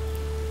棋，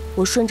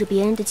我顺着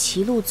别人的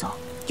棋路走，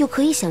又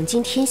可以享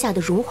尽天下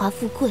的荣华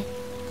富贵，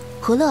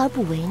何乐而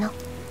不为呢？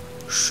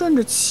顺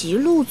着棋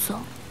路走，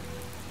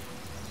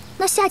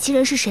那下棋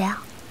人是谁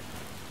啊？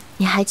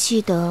你还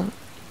记得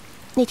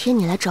那天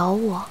你来找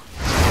我？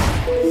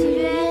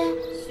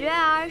学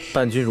而时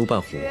伴君如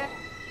伴虎，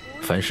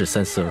凡事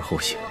三思而后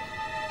行。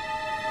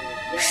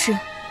是，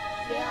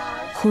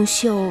红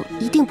袖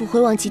一定不会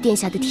忘记殿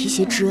下的提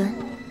携之恩，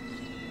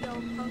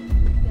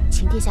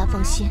请殿下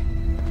放心，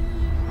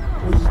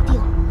我一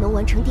定能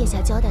完成殿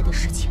下交代的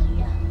事情。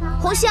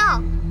红袖，好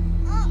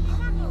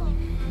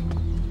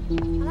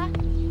了，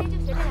今天就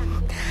学这两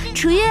个。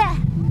楚玉，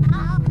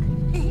好，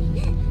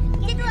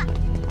记住了。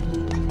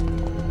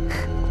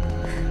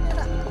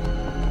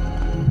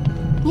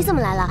你怎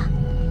么来了？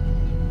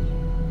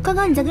刚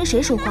刚你在跟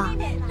谁说话？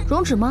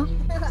容止吗？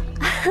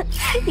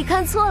你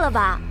看错了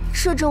吧？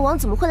摄政王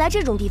怎么会来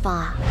这种地方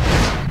啊？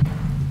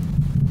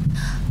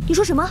你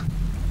说什么？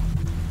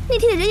那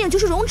天的人影就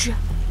是容止，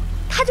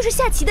他就是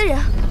下棋的人。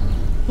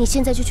你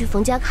现在就去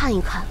冯家看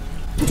一看，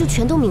不就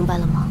全都明白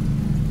了吗？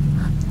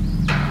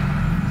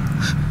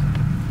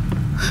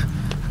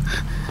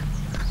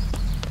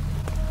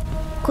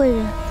贵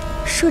人，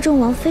摄政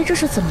王妃这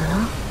是怎么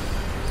了？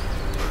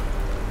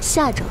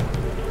吓着，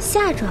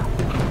吓着。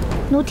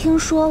奴听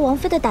说王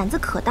妃的胆子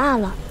可大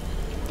了，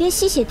连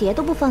吸血蝶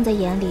都不放在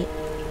眼里，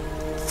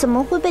怎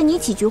么会被你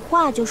几句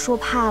话就说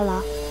怕了？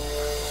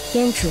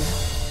胭脂，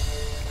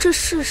这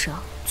世上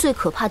最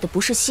可怕的不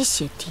是吸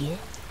血蝶，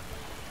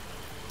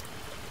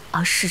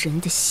而是人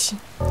的心。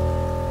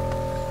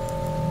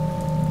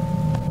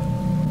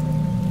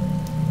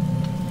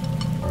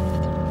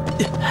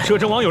摄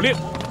政王有令，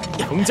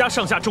冯家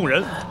上下众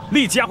人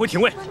立即押回廷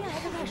尉，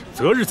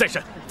择日再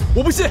审。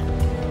我不信，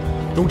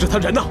容止他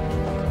人呢？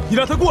你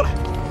让他过来！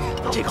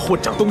这个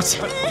混账东西，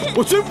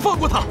我绝不放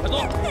过他！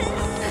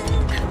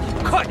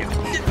快点！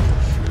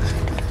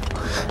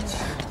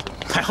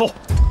太后，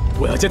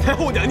我要见太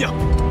后娘娘。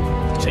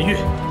沈玉，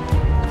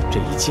这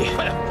一切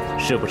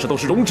是不是都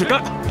是容止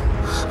干的？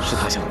是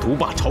他想独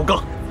霸朝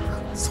纲，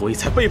所以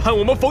才背叛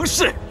我们冯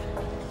氏。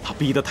他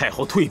逼得太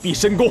后退避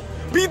深宫，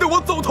逼得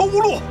我走投无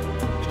路。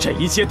这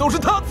一切都是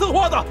他策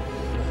划的，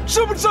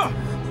是不是？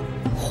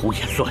胡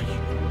言乱语，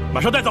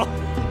马上带走！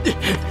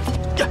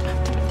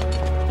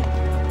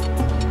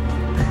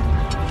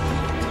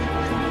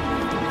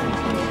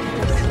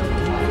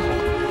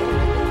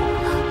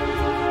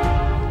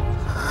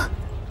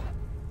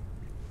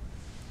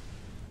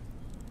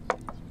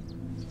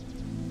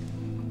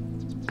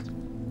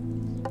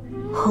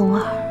红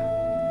儿，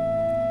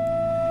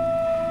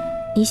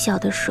你小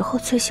的时候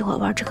最喜欢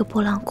玩这个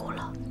拨浪鼓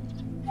了。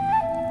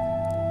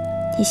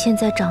你现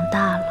在长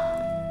大了，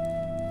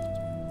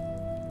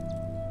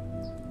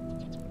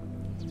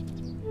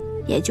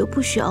也就不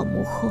需要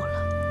母后了。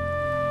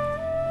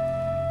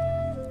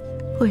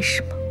为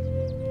什么？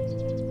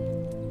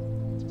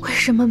为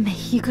什么每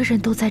一个人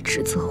都在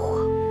指责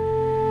我？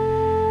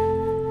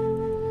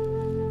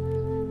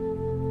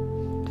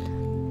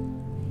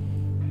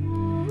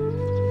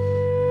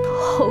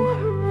后儿，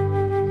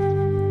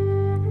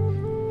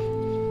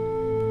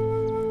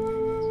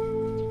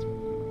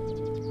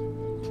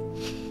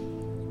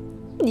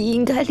你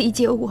应该理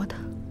解我的。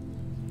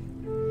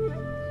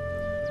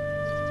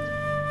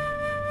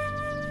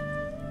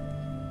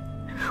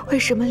为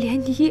什么连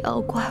你也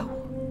要怪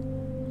我？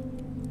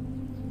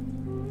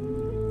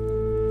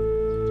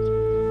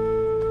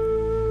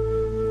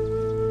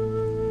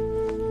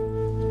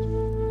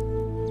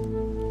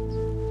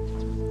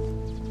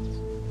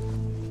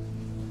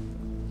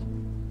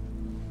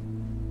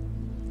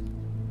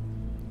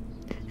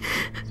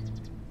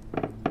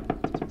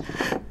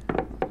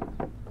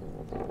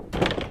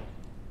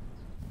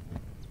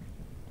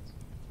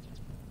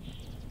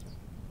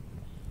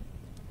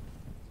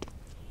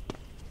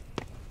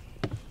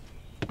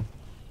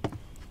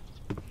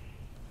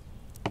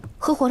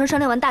和皇上商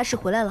量完大事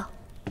回来了。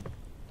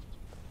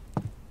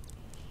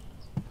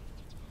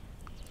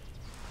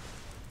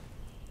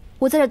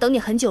我在这等你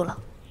很久了，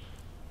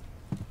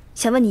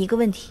想问你一个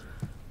问题。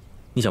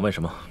你想问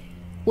什么？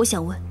我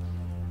想问，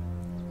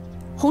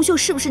红袖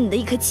是不是你的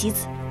一颗棋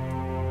子？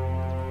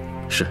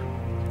是。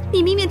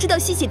你明明知道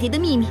吸血蝶的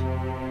秘密，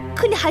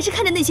可你还是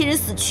看着那些人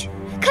死去，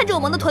看着我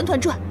忙得团团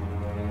转，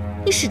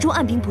你始终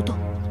按兵不动，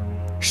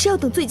是要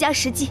等最佳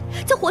时机，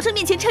在皇上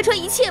面前拆穿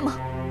一切吗？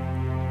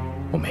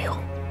我没有。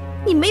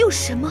你没有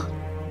什么？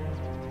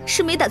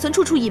是没打算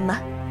处处隐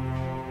瞒，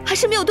还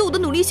是没有对我的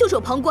努力袖手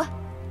旁观？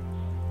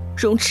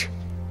容止，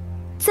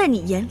在你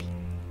眼里，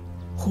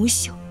红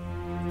袖、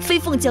飞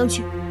凤将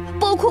军，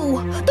包括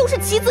我，都是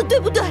棋子，对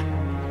不对？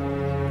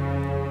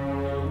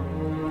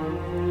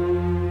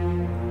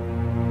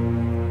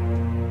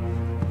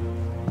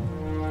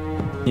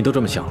你都这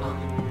么想了，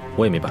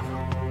我也没办法。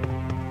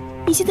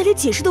你现在连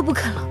解释都不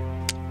肯了，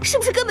是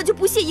不是根本就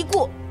不屑一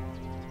顾？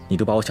你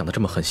都把我想得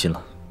这么狠心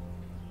了，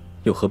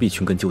又何必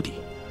穷根究底？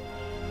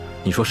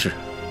你说是，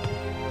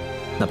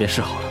那便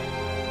是好了。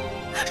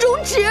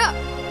容止，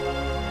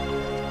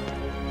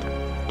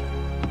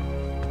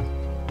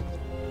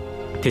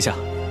殿下，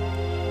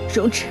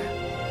荣止，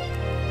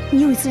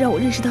你又一次让我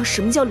认识到什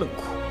么叫冷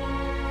酷。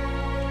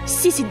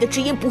谢谢你的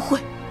直言不讳。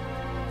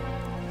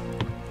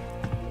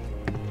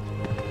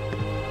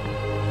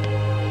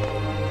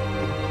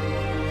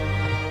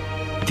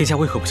殿下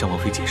为何不向王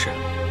妃解释？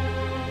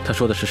他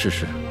说的是事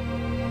实，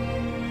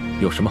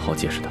有什么好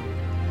解释的？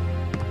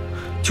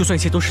就算一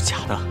切都是假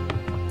的，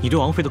你对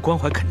王妃的关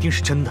怀肯定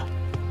是真的。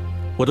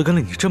我都跟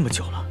了你这么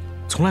久了，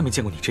从来没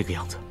见过你这个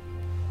样子。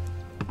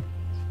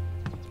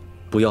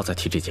不要再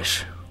提这件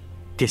事。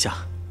殿下，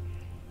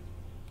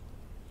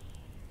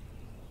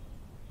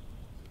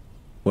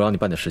我让你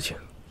办的事情，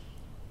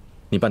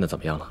你办得怎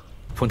么样了？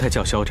冯太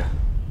叫嚣着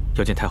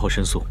要见太后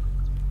申诉，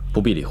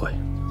不必理会。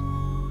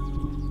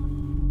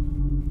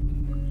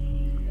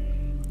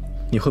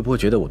你会不会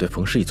觉得我对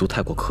冯氏一族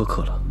太过苛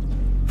刻了？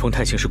冯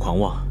太行事狂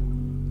妄，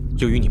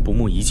又与你不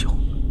睦已久，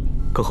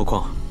更何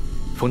况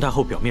冯太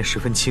后表面十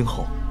分亲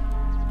厚，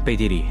背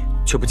地里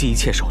却不计一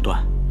切手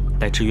段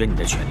来制约你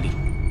的权利，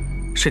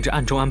甚至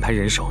暗中安排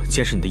人手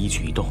监视你的一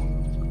举一动。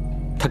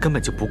她根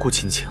本就不顾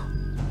亲情，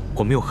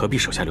我们又何必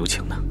手下留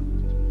情呢？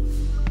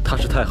她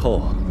是太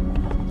后，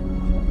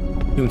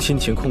用亲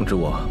情控制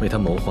我，为她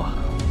谋划，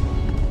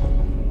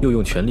又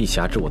用权力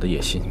辖制我的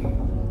野心，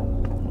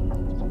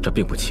这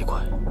并不奇怪。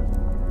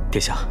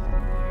殿下，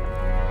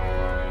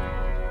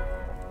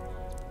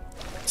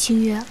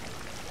清月，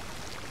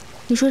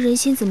你说人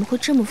心怎么会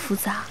这么复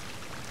杂？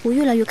我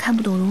越来越看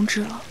不懂荣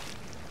止了。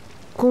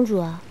公主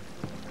啊，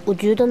我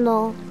觉得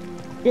呢，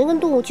人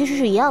跟动物其实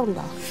是一样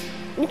的，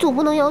你总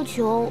不能要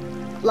求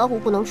老虎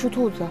不能吃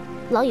兔子，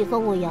狼也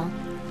放过羊，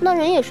那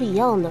人也是一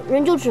样的，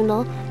人就只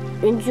能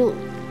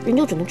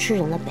吃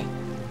人了呗。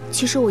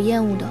其实我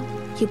厌恶的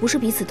也不是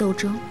彼此斗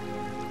争，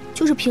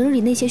就是平日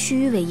里那些虚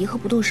与委蛇和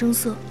不动声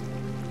色。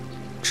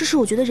这是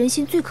我觉得人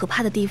心最可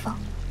怕的地方，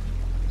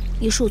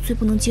也是我最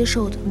不能接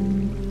受的。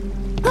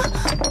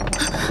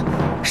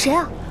谁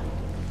啊？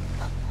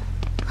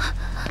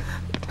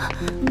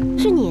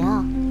是你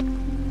啊，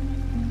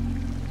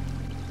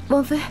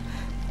王妃，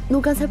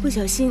奴刚才不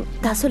小心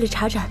打碎了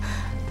茶盏，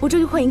我这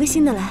就换一个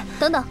新的来。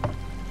等等，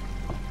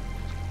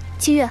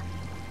清月，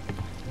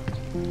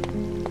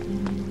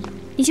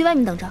你去外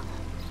面等着，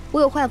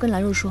我有话要跟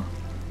兰若说。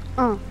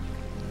嗯。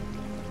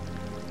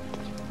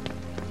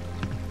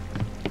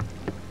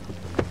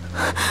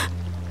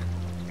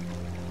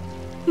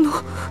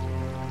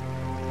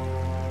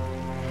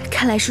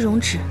看来是荣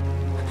止。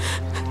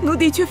奴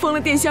的确奉了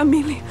殿下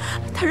命令，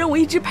他让我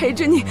一直陪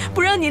着你，不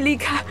让你离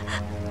开。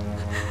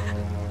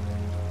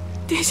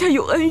殿下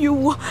有恩于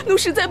我，奴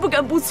实在不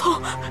敢不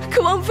从。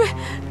可王妃，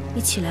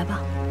你起来吧。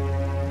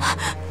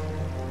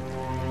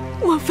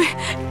王妃，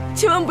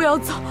千万不要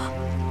走！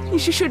你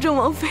是摄政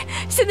王妃，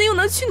现在又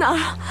能去哪儿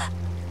啊？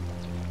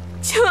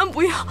千万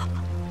不要！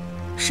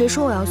谁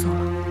说我要走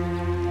了？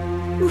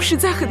奴实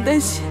在很担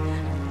心。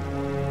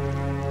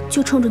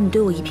就冲着你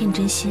对我一片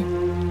真心，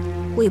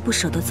我也不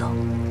舍得走。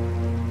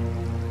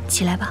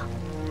起来吧。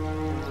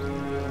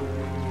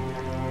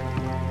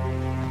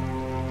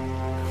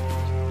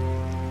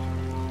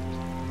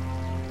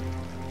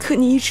可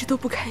你一直都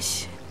不开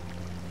心，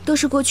都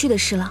是过去的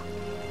事了，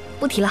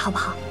不提了好不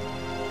好？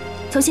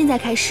从现在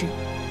开始，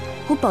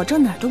我保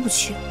证哪儿都不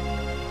去。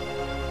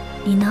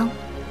你呢，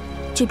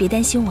就别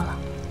担心我了，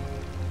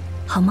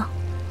好吗？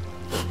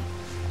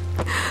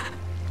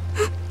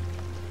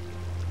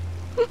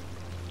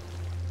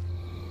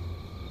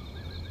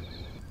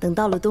等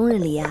到了冬日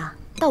里啊，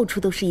到处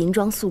都是银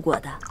装素裹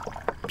的，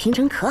平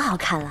城可好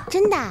看了。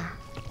真的。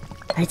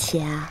而且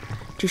啊，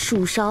这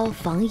树梢、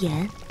房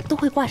檐都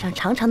会挂上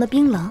长长的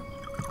冰棱，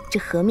这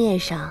河面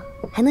上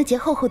还能结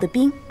厚厚的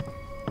冰。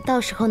到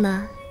时候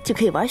呢，就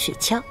可以玩雪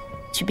橇，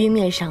去冰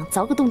面上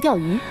凿个洞钓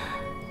鱼。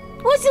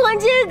我喜欢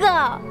这个，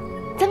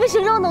咱们什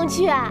么时候能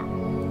去啊？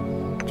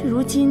这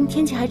如今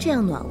天气还这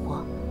样暖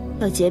和，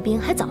要结冰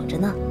还早着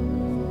呢，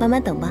慢慢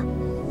等吧。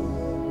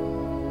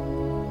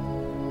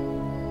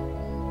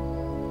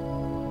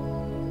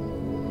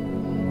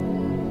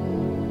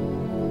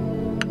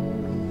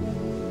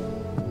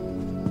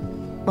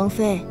王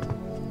妃，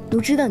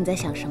奴知道你在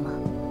想什么。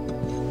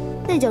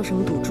那叫什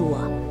么赌注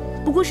啊？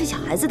不过是小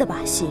孩子的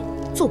把戏，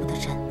做不得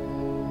真。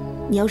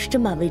你要是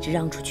真把位置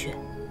让出去，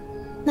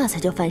那才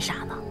叫犯傻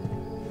呢。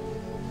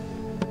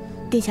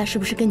殿下是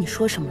不是跟你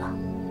说什么了？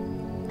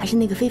还是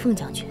那个飞凤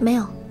将军？没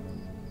有，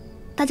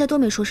大家都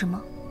没说什么，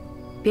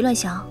别乱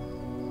想。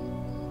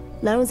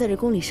兰若在这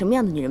宫里什么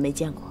样的女人没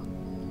见过？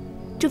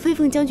这飞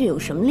凤将军有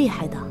什么厉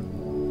害的？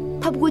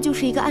她不过就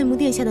是一个爱慕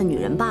殿下的女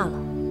人罢了。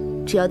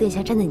只要殿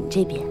下站在你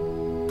这边，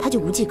她就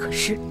无计可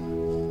施。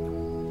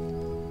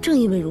正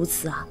因为如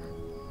此啊，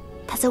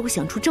她才会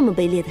想出这么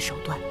卑劣的手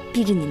段，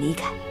逼着你离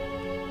开。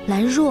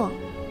兰若，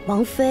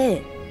王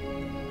妃，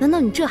难道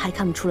你这还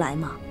看不出来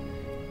吗？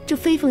这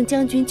飞凤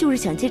将军就是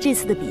想借这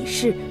次的比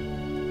试，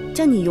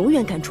将你永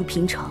远赶出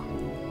平城。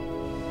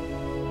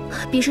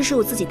比试是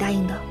我自己答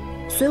应的，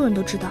所有人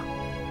都知道，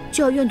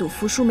就要愿赌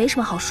服输，没什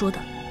么好说的。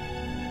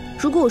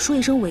如果我说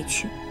一声委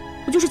屈，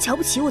我就是瞧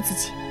不起我自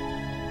己。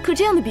可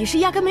这样的比试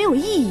压根没有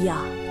意义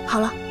啊！好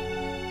了，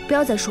不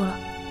要再说了，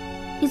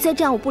你再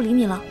这样，我不理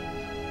你了。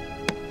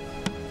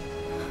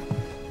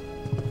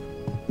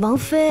王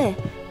妃，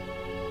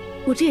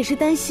我这也是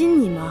担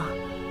心你嘛。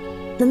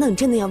难道你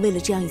真的要为了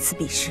这样一次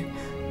比试，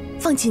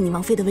放弃你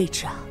王妃的位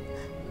置啊？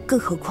更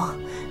何况，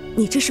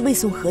你这是为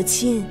宋和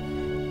亲，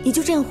你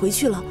就这样回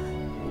去了，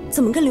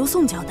怎么跟刘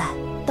宋交代？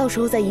到时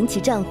候再引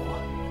起战火，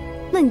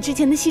那你之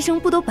前的牺牲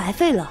不都白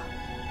费了？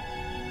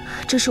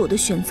这是我的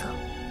选择，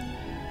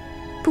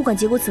不管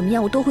结果怎么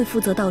样，我都会负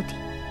责到底。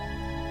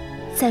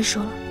再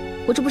说了，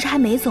我这不是还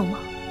没走吗？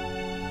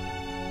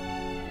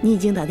你已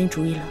经打定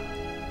主意了，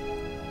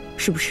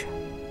是不是？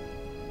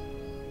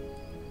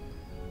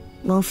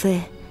王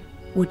妃，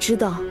我知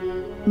道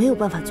没有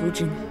办法阻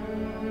止你，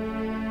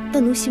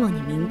但都希望你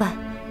明白，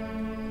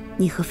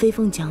你和飞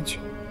凤将军，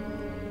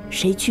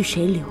谁去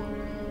谁留，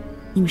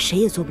你们谁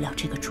也做不了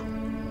这个主。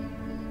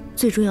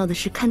最重要的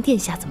是看殿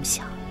下怎么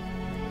想。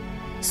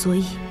所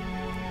以，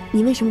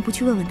你为什么不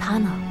去问问他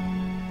呢？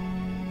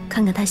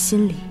看看他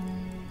心里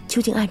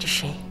究竟爱着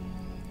谁？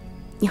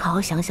你好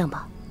好想想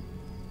吧，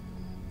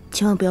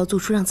千万不要做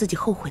出让自己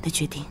后悔的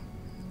决定。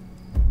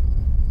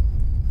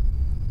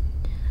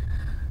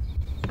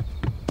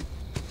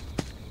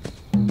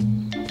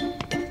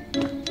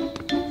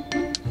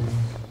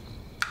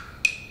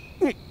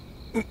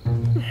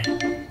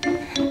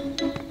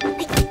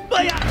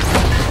哎呀！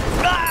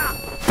啊！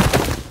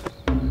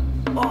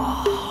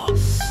哦！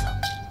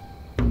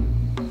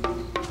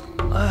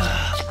哎呀！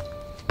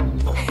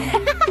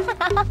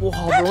我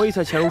好不容易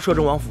才潜入摄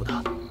政王府的，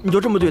你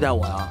就这么对待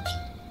我呀？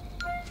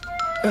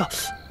哎呀，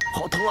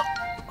好疼啊！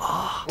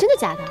啊！真的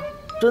假的？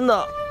真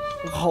的，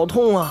好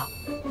痛啊！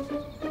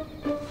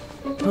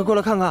快过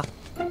来看看。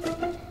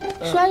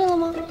摔着了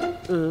吗？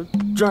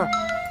这儿。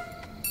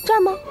这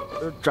儿吗？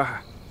这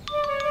儿。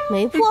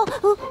没破。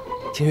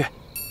清月，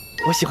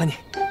我喜欢你。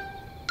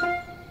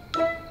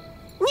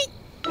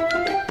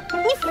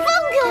你放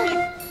开！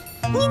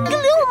你个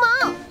流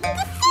氓！你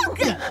放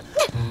开！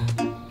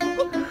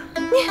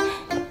你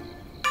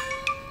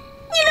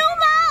流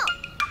氓！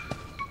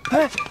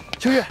哎，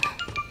清月，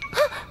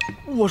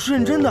我是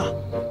认真的。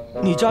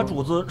你家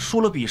主子输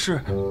了比试，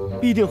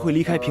必定会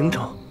离开平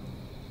城。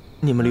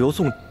你们刘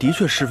宋的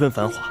确十分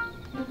繁华，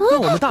但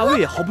我们大魏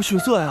也毫不逊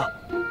色呀。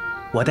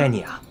我带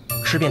你啊，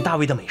吃遍大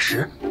魏的美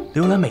食，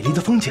浏览美丽的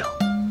风景。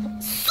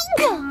松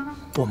开！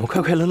我们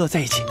快快乐乐在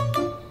一起，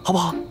好不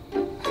好？你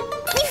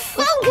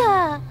放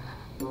开！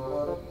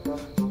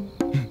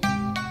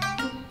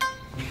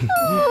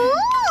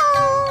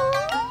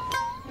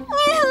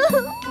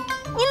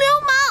你流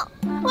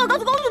氓！我要告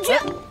诉公主去。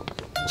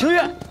清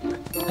月，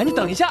哎，你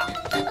等一下。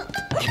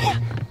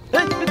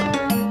哎，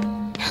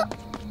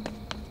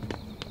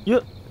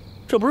哟，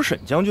这不是沈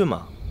将军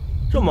吗？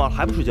这么晚了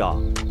还不睡觉？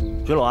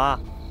军楼啊！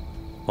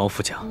王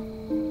副将，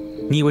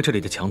你以为这里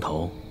的墙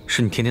头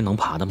是你天天能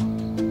爬的吗？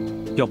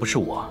要不是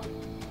我，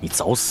你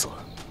早死了。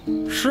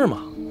是吗？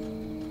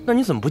那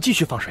你怎么不继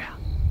续放水啊？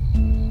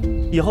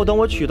以后等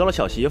我娶到了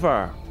小媳妇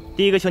儿，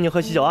第一个请你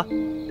喝喜酒啊！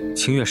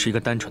清月是一个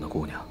单纯的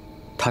姑娘，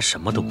她什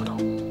么都不懂，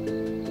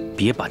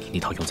别把你那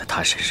套用在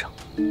她身上。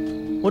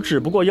我只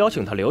不过邀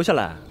请她留下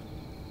来，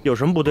有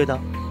什么不对的？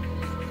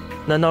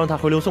难道让她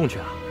回刘宋去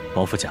啊？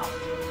王副将，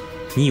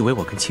你以为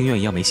我跟清月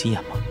一样没心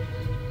眼吗？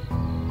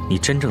你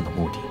真正的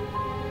目的，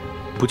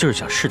不就是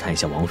想试探一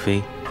下王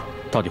妃，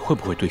到底会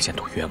不会兑现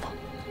赌约吗？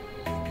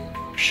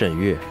沈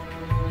月，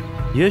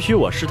也许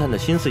我试探的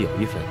心思有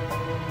一分，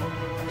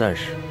但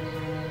是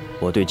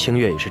我对清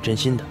月也是真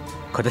心的。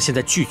可她现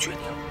在拒绝你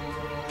了，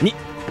你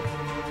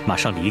马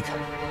上离开，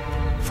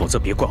否则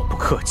别怪我不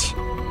客气。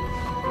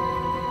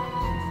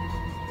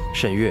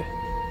沈月，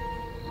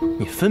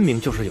你分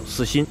明就是有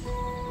私心，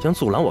想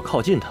阻拦我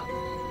靠近她。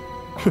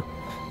哼，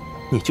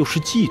你就是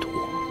嫉妒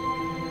我。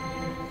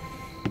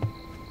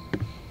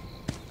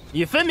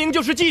你分明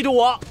就是嫉妒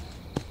我！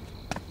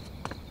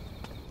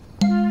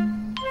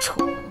臭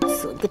黄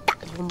色，你个大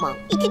流氓，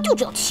一天就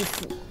知道欺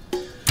负我，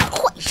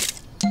坏人！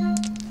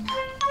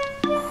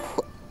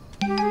混，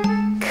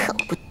看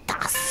我不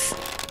打死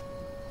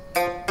你！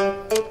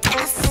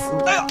打死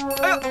你！哎呀，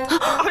哎呀，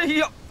哎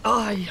呀，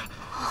哎呀，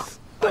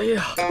哎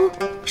呀，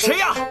谁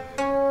呀？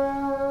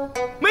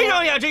没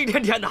长眼，这一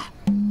天天的，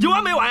有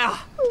完没完呀？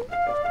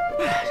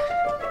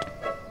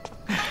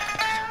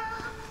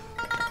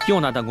又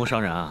拿弹弓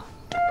伤人啊？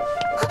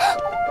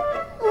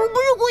我不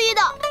是故意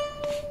的。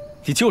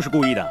你就是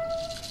故意的。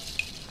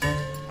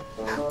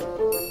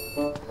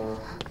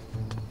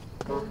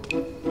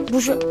不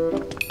是。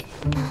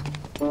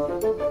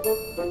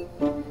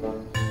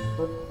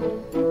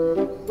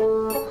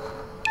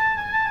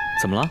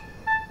怎么了？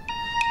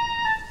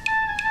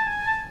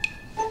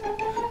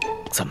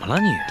怎么了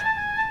你？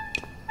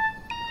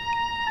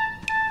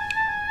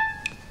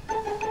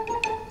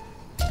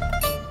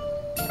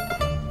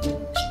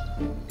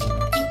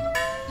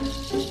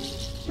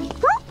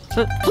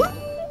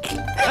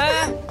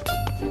哎，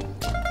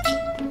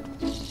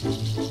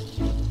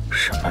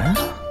什么呀？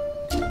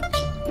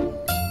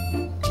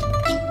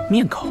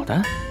面口的，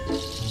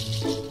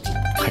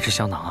还是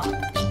香囊啊？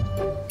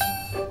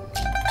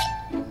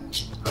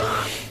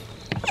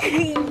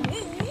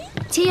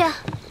清月，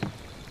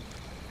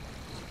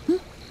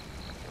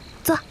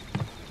坐。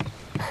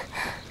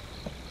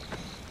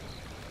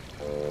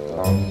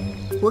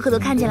我可都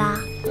看见啦。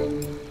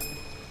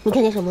你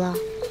看见什么了？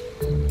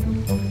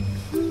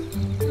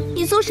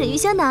你送沈玉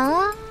香囊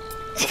啊！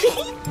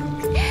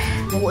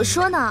我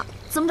说呢，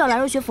怎么找兰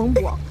若学缝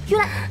补？原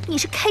来你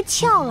是开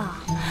窍了。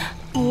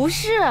不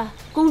是，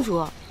公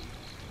主，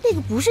那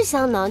个不是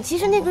香囊，其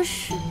实那个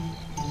是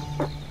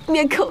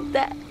面口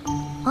袋。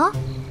啊？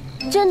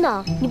真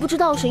的，你不知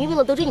道沈玉为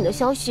了得知你的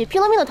消息，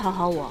拼了命的讨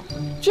好我。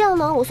这样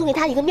呢，我送给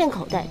他一个面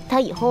口袋，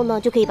他以后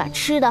呢就可以把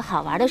吃的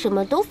好玩的什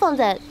么都放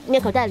在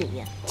面口袋里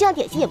面，这样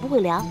点心也不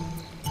会凉。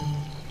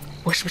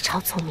我是不是超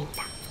聪明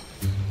的？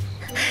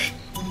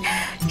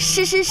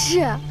是，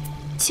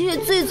清月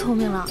最聪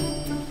明了。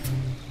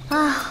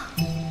啊，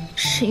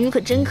沈玉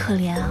可真可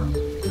怜啊。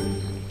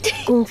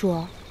公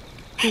主，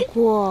不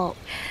过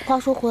话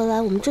说回来，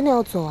我们真的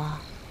要走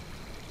啊？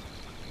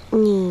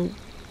你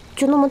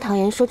就那么讨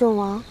厌摄政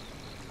王？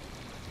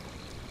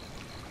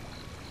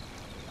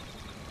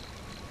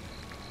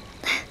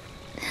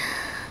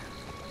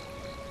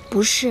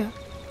不是。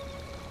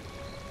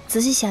仔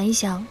细想一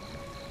想，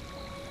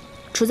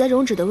处在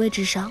容止的位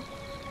置上，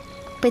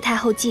被太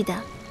后忌惮，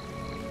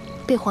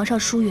被皇上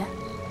疏远，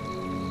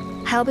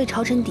还要被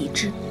朝臣抵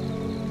制，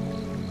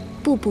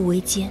步步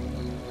维艰。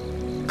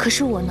可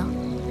是我呢？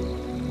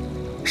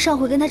上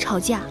回跟他吵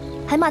架，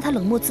还骂他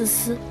冷漠自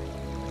私。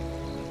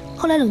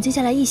后来冷静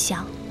下来一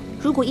想，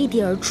如果异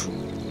地而处，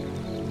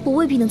我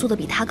未必能做得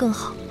比他更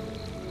好。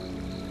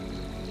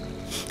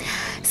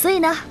所以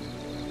呢，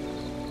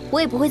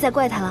我也不会再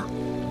怪他了。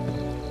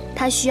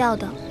他需要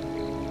的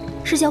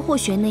是像霍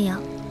玄那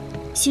样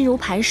心如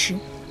磐石、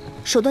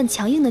手段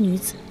强硬的女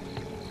子。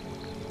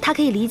他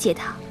可以理解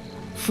他，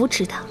扶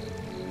持他，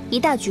以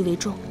大局为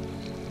重。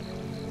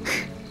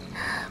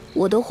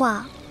我的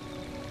话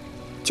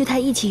就太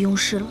意气用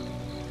事了。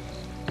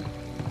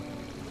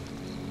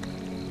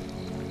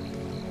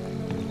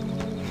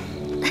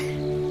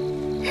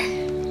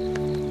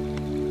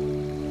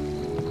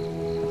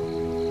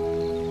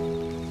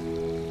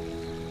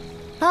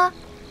啊！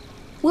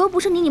我又不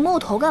是你摸我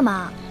头干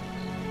嘛？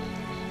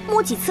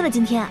摸几次了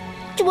今天？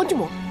就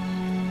摸。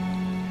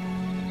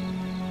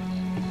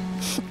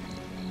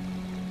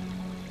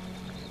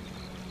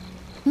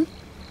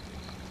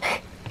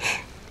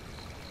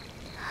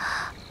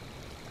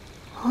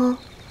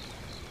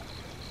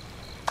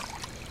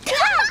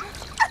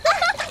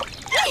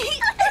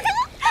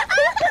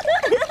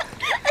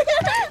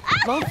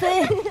王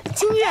妃、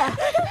清月，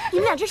你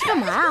们俩这是干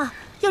嘛啊？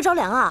要着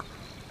凉啊？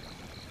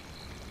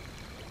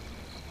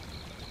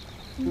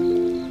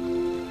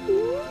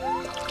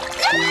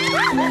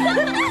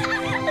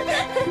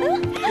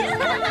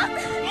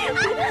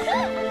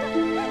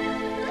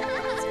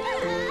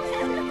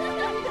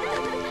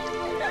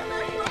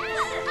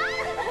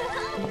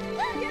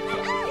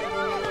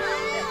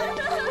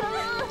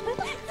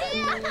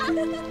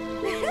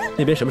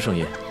那边什么声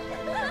音？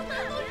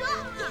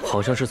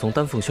好像是从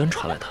丹凤轩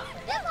传来的。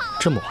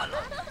这么晚了，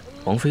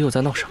王妃又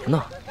在闹什么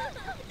呢？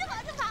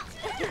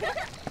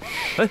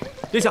哎，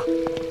殿下，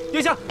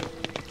殿下！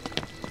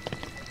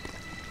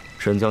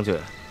沈将军，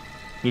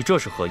你这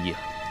是何意啊？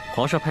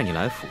皇上派你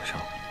来府上，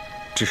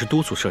只是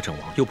督促摄政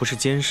王，又不是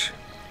监视。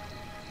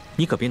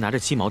你可别拿着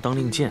鸡毛当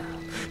令箭。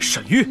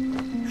沈玉，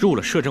入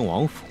了摄政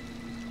王府，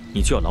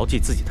你就要牢记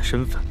自己的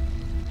身份，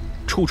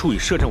处处以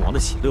摄政王的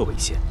喜乐为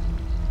先。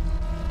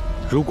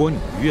如果你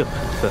逾越本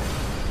分，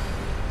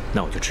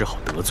那我就只好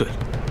得罪了。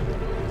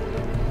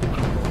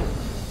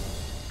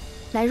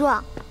兰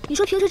若，你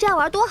说平时这样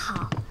玩多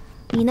好，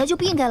你呢就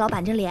不应该老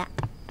板着脸，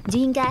你就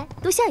应该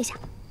多笑一下，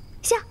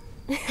笑。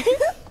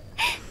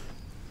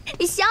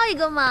你笑一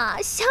个嘛，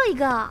笑一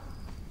个。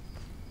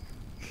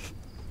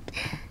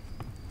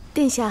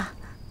殿下，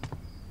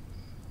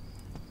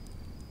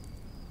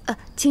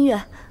清月，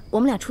我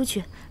们俩出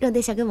去，让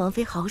殿下跟王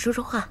妃好好说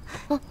说话。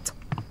走。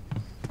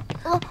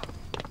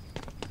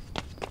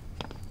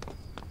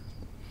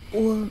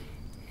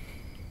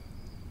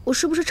我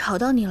是不是吵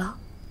到你了？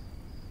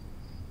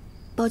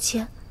抱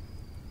歉，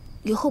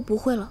以后不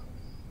会了。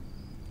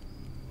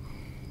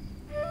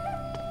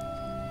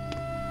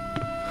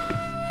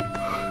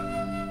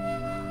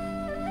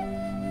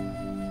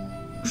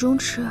荣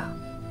池，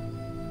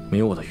没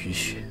有我的允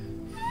许，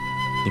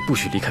你不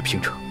许离开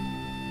平城。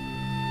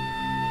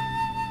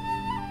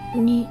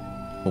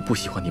我不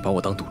喜欢你把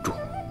我当赌注，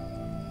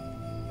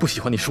不喜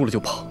欢你输了就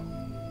跑，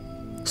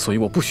所以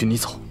我不许你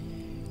走。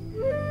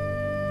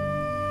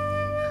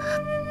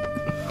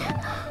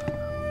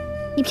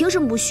你凭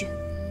什么不许？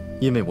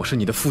因为我是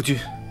你的夫君。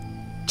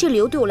这理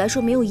由对我来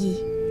说没有意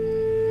义。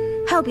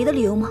还有别的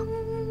理由吗？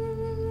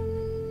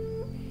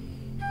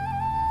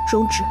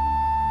荣止，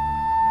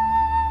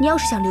你要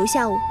是想留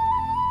下我，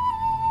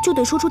就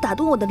得说出打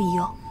动我的理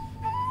由。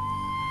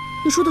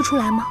你说得出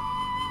来吗？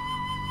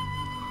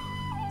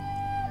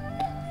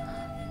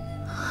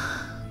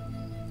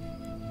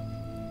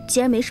既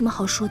然没什么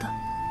好说的，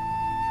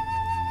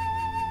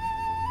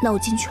那我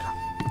进去了。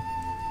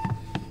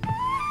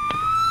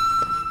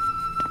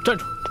站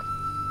住！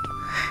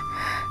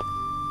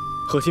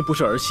核心不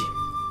是儿戏，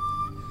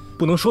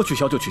不能说取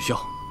消就取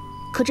消。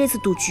可这次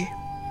赌局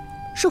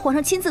是皇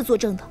上亲自作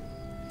证的，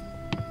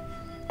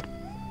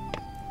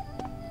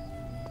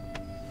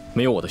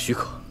没有我的许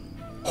可，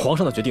皇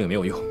上的决定也没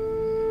有用。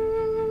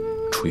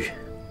楚玉，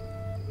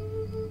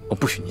我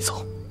不许你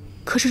走。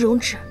可是容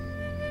止，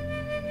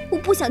我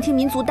不想听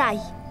民族大义，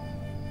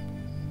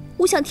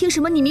我想听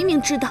什么你明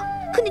明知道，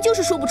可你就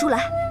是说不出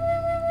来。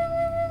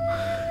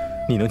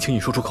你能轻易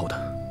说出口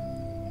的，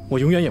我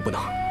永远也不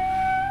能。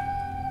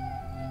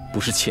不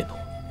是怯懦，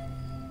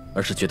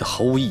而是觉得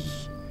毫无意义。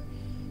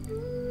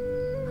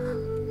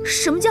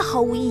什么叫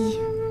毫无意义？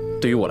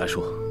对于我来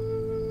说，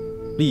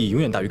利益永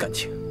远大于感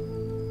情。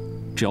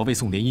只要魏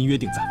宋联姻约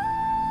定在，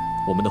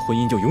我们的婚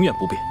姻就永远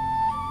不变。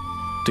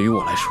对于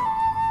我来说，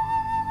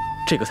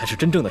这个才是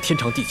真正的天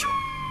长地久。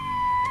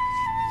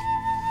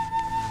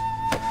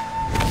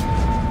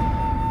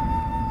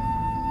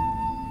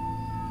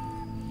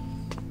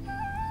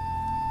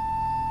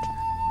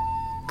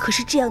可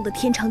是这样的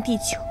天长地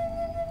久，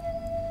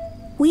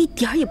我一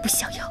点儿也不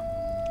想要。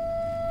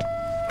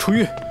楚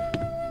玉，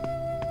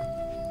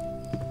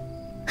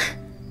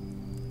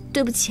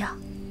对不起啊，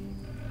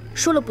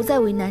说了不再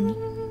为难你，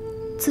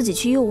自己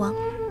却又忘了。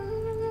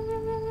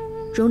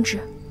容止，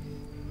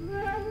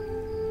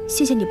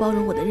谢谢你包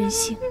容我的任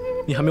性。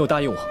你还没有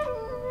答应我，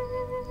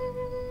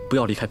不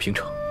要离开平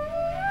城。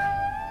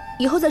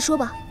以后再说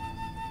吧，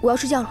我要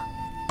睡觉了。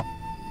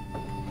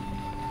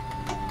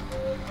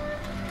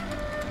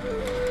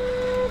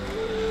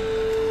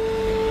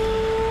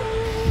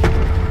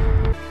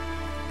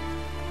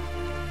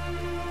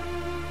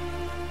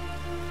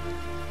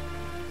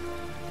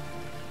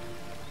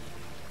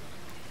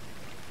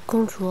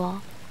公主，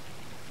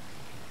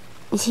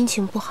你心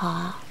情不好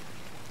啊？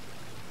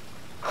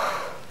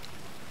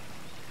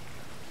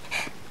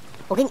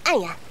我给你按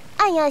一按，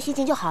按一按，心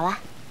情就好了。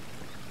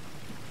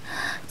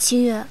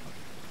清月，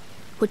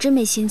我真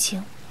没心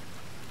情。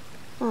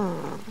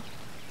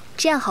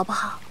这样好不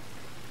好？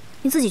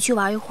你自己去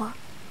玩一会儿，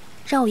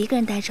让我一个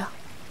人待着。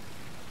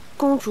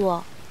公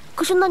主，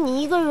可是那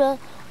你一个人……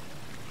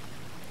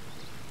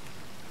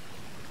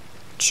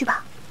去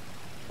吧。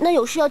那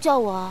有事要叫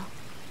我啊？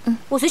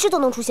我随时都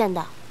能出现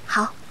的。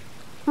好。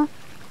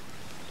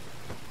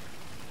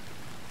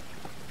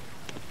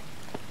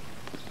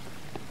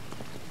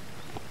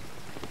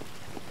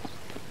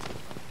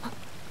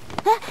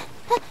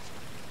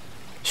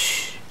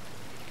嘘。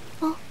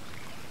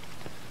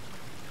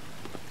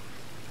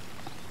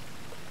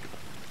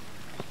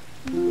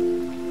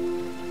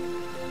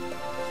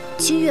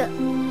清月，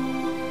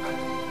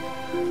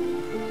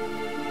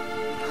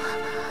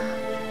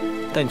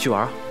带你去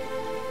玩啊。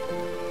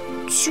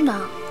去哪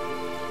儿？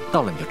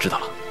到了你就知道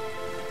了。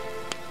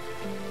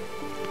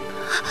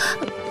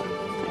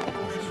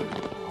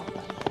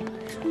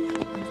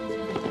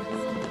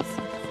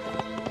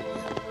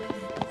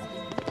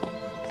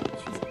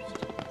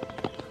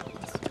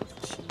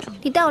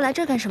你带我来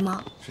这儿干什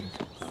么？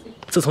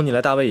自从你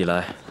来大魏以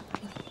来，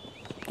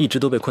一直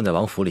都被困在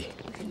王府里，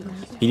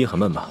一定很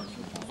闷吧？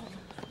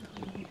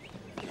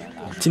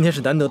今天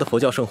是难得的佛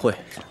教盛会，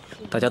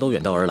大家都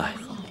远道而来，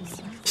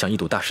想一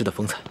睹大师的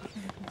风采。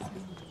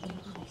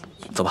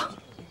走吧。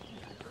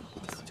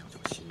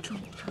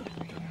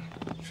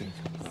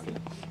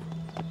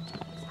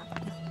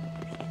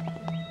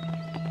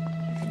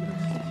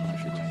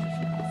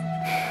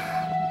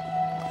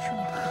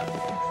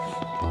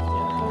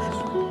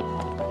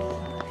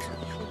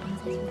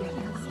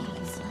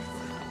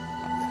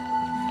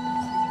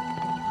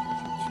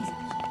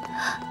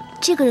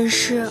这个人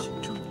是？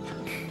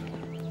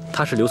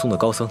他是刘宋的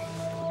高僧，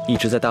一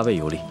直在大魏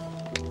游历，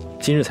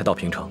今日才到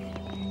平城。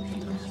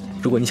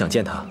如果你想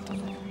见他，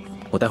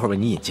我待会儿为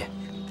你引荐。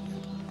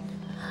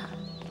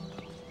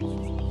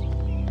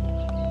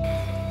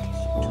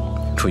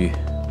楚玉，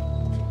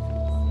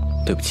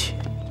对不起，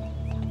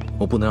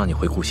我不能让你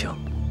回故乡，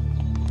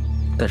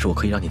但是我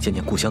可以让你见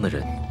见故乡的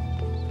人，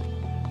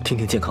听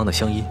听健康的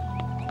乡音，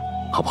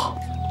好不好？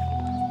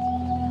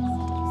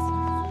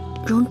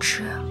容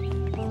止。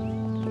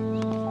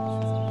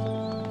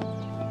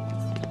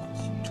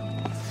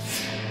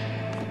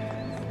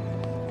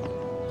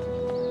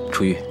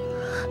楚玉，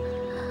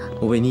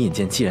我为你引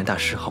荐寂然大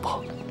师，好不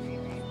好？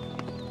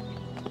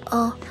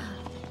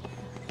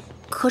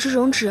可是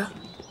容止，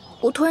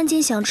我突然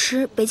间想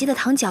吃北街的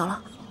糖饺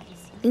了，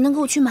你能给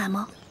我去买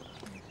吗？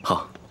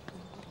好，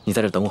你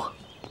在这等我。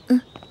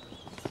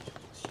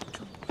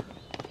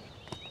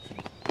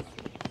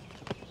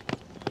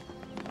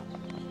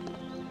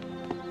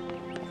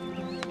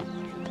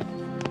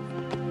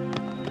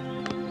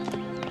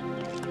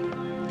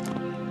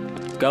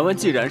敢问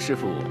寂然师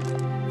傅，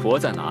佛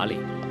在哪里？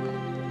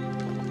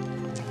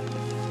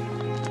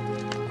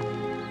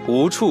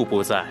无处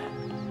不在。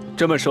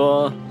这么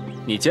说，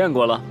你见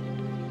过了？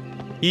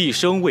一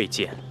生未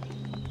见。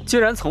既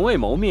然从未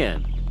谋面，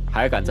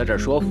还敢在这儿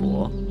说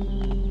佛？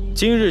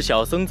今日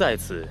小僧在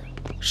此，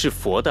是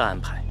佛的安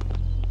排。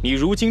你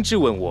如今质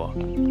问我，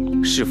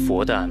是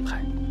佛的安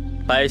排。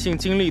百姓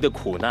经历的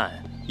苦难，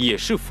也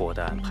是佛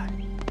的安排。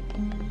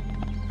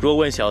若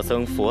问小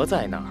僧佛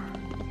在哪儿，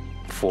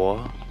佛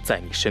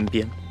在你身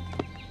边，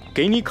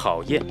给你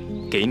考验，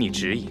给你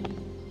指引，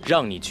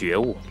让你觉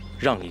悟，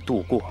让你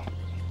度过。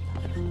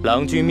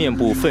郎君面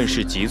部愤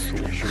世嫉俗，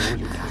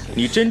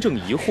你真正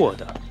疑惑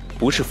的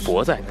不是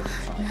佛在哪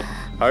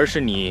儿，而是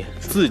你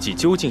自己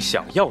究竟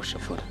想要什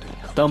么。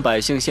当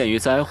百姓陷于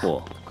灾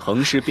祸，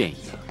横尸遍野，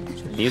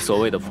你所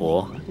谓的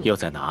佛又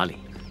在哪里？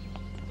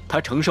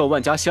他承受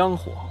万家香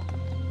火，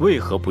为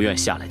何不愿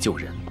下来救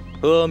人？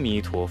阿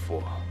弥陀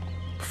佛，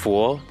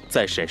佛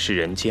在审视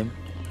人间，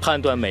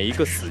判断每一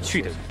个死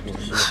去的人，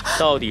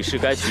到底是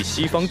该去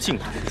西方净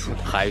土，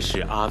还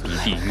是阿鼻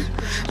地狱。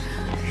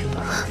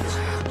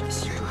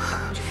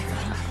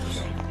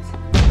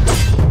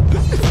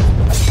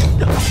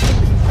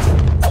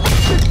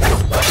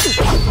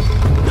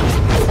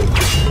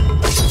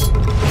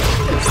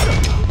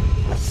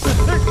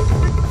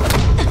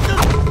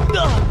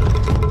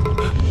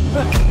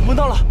不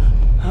闹了，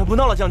不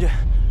闹了，将军。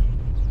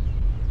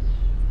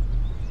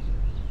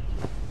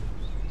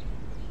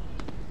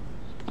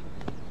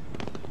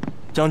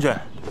将军，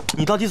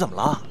你到底怎么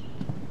了？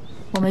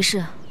我没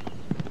事。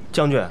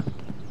将军，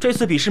这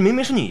次比试明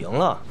明是你赢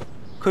了，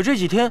可这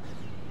几天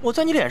我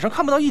在你脸上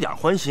看不到一点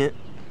欢心，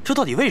这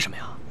到底为什么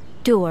呀？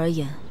对我而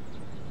言，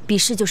比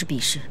试就是比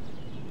试，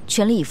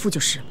全力以赴就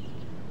是了。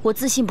我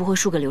自信不会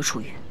输给刘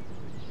楚瑜。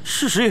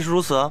事实也是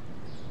如此啊。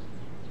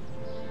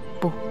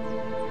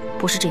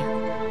不是这样。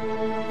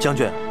将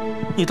军，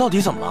你到底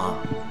怎么了？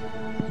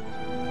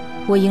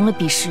我赢了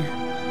比试，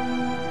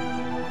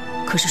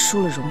可是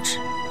输了容止。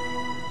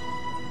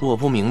我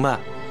不明白。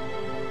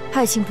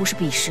爱情不是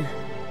比试，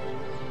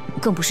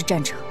更不是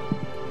战场。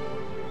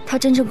他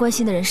真正关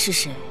心的人是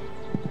谁，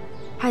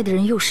爱的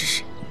人又是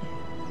谁？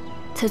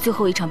在最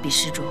后一场比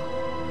试中，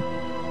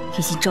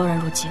已经昭然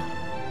若揭了。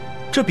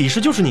这比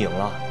试就是你赢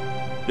了，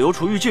刘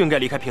楚玉就应该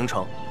离开平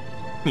城，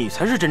你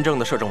才是真正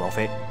的摄政王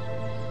妃。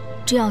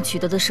这样取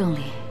得的胜利，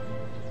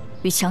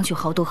与强取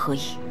豪夺何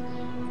异？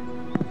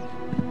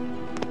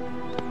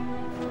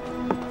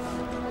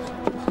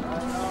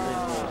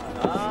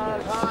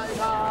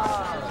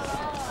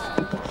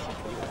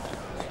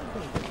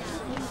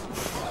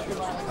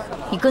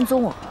你跟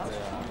踪我？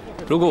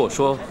如果我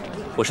说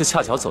我是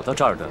恰巧走到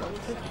这儿的，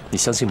你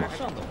相信吗？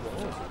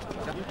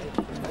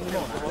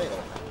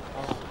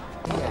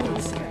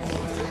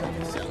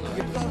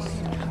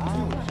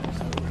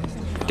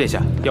殿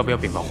下，要不要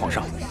禀报皇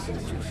上？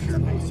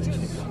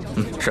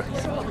是。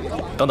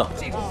等等，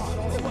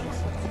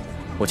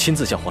我亲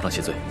自向皇上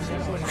谢罪。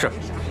是。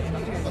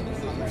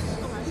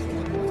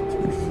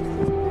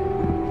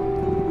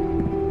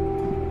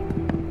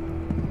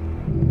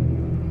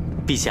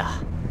陛下，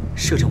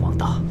摄政王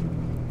到。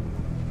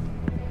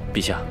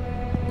陛下，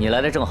你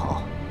来的正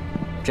好，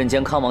镇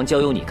江康王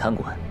交由你看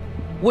管，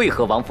为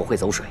何王府会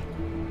走水？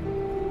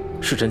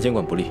是朕监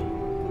管不力。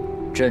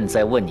朕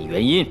在问你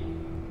原因。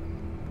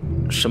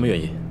什么原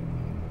因？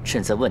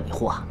朕在问你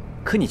话，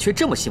可你却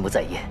这么心不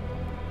在焉。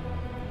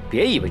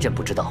别以为朕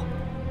不知道，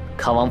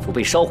康王府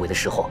被烧毁的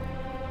时候，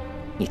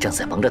你正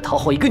在忙着讨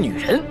好一个女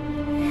人。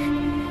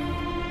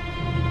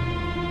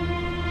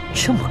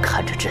这么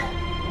看着朕，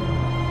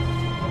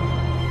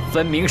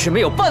分明是没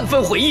有半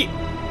分悔意。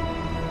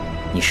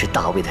你是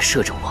大魏的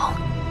摄政王，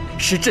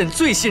是朕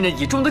最信任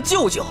倚重的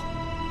舅舅，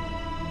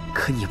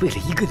可你为了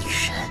一个女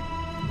人，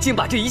竟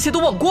把这一切都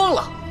忘光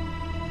了。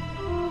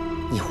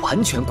你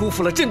完全辜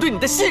负了朕对你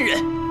的信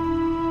任。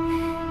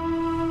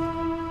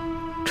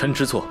臣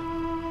知错，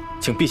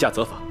请陛下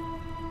责罚。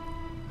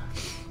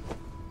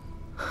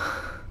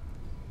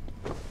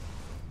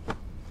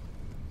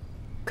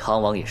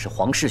康王也是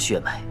皇室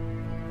血脉，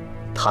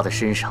他的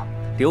身上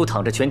流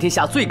淌着全天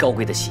下最高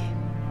贵的血，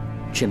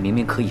朕明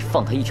明可以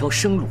放他一条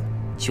生路，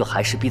却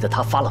还是逼得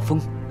他发了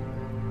疯。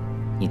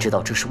你知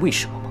道这是为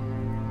什么吗？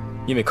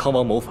因为康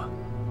王谋反，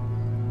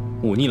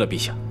忤逆了陛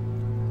下。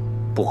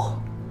不，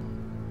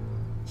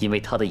因为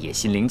他的野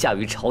心凌驾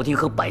于朝廷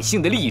和百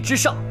姓的利益之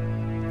上，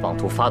妄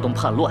图发动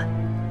叛乱，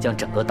将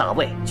整个大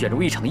魏卷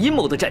入一场阴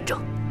谋的战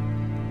争。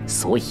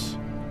所以，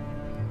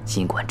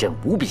尽管朕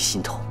无比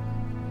心痛，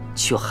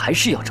却还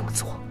是要这么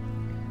做。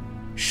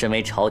身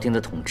为朝廷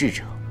的统治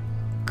者，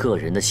个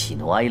人的喜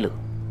怒哀乐、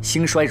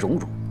兴衰荣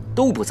辱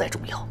都不再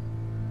重要，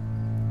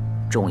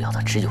重要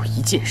的只有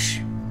一件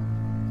事，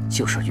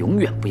就是永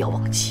远不要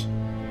忘记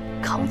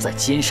扛在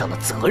肩上的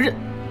责任。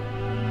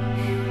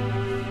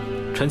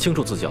臣清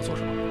楚自己要做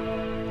什么。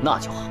那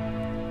就好。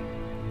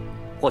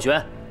霍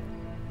玄，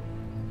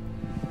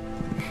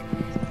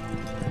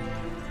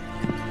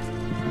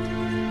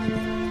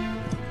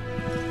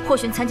霍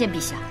玄参见陛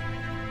下。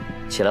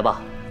起来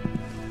吧。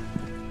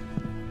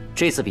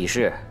这次比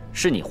试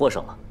是你获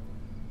胜了，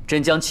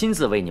朕将亲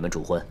自为你们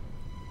主婚。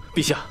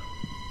陛下，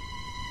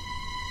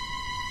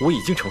我已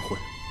经成婚，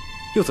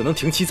又怎能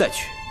停妻再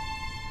娶？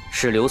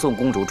是刘宋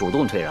公主主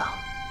动退让。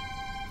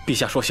陛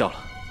下说笑了，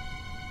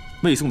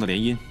魏宋的联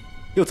姻，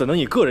又怎能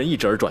以个人意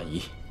志而转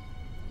移？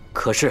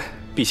可是，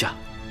陛下，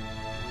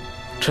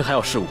臣还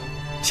有事务，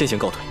先行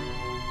告退。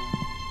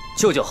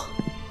舅舅，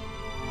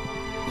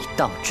你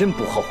当真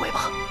不后悔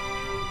吗？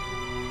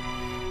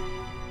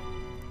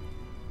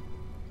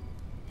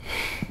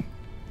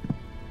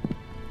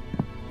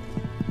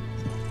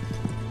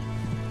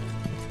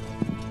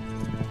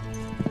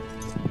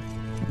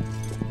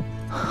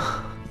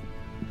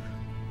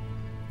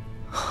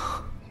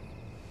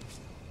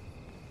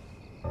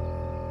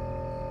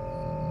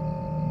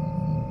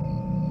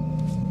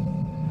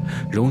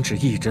荣止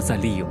一直在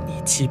利用你、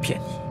欺骗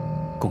你，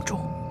公主，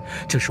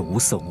这是无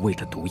色无味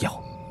的毒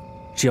药。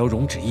只要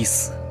荣止一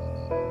死，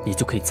你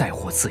就可以再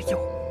获自由，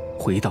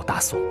回到大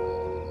宋，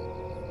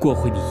过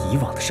回你以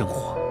往的生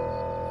活。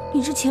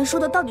你之前说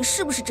的到底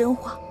是不是真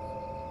话？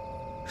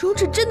荣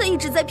止真的一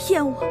直在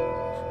骗我？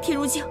田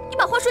如镜，你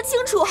把话说清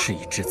楚。事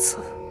已至此，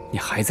你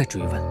还在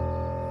追问，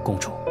公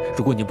主，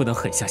如果你不能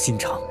狠下心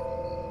肠，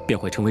便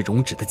会成为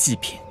荣止的祭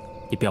品。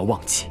你不要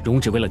忘记，荣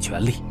止为了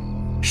权力，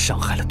伤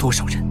害了多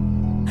少人。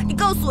你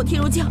告诉我，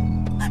田如镜，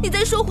你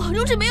在说谎，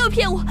荣止没有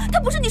骗我，他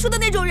不是你说的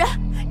那种人。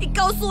你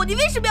告诉我，你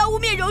为什么要污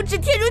蔑荣止？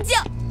田如镜，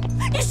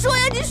你说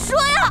呀，你说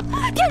呀，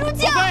田如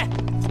镜。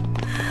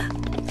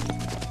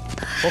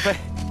王妃，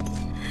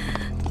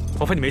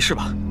王妃，你没事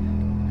吧？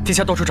殿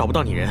下到处找不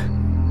到你人，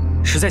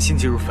实在心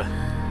急如焚，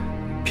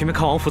偏偏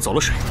康王府走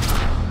了水，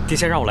殿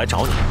下让我来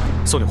找你，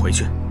送你回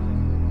去。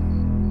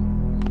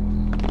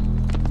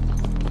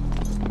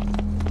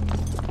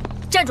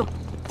站住！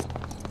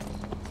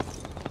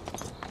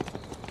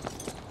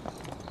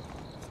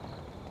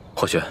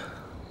霍玄，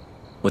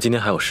我今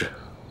天还有事，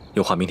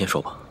有话明天说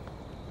吧。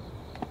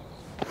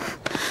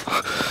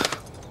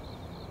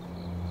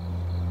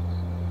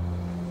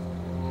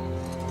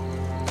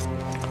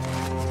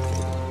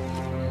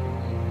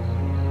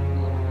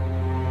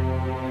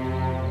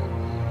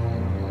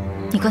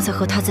你刚才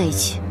和他在一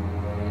起，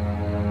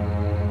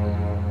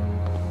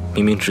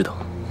明明知道，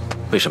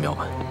为什么要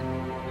问？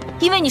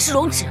因为你是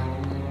荣止，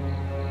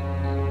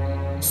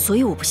所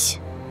以我不信。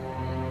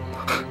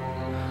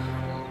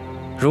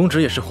荣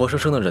止也是活生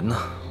生的人呢。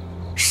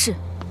是，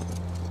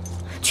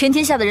全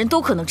天下的人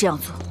都可能这样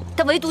做，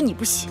但唯独你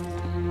不行。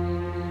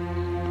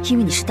因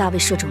为你是大魏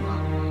摄政王，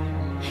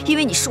因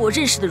为你是我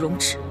认识的荣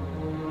止，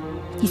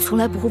你从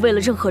来不会为了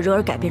任何人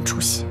而改变初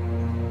心。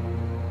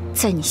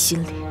在你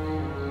心里，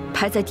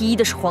排在第一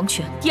的是皇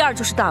权，第二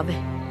就是大魏，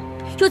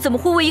又怎么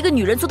会为一个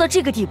女人做到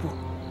这个地步？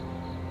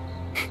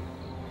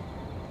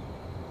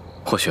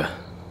霍玄，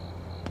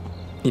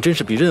你真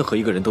是比任何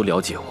一个人都了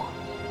解我。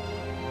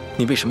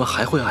你为什么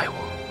还会爱我？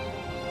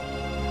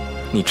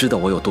你知道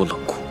我有多冷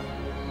酷，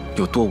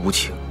有多无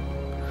情，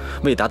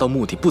为达到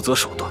目的不择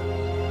手段，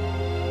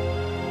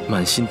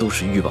满心都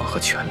是欲望和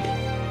权力。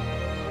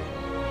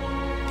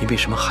你为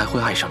什么还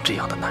会爱上这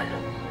样的男人？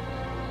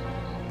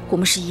我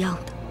们是一样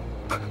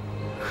的。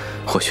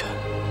霍玄，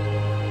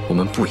我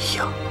们不一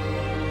样。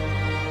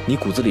你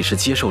骨子里是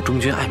接受忠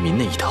君爱民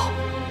那一套。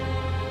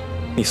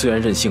你虽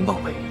然任性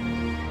妄为，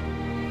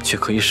却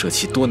可以舍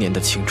弃多年的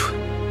青春，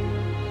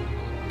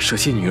舍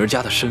弃女儿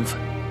家的身份，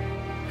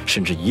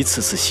甚至一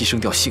次次牺牲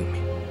掉性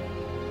命。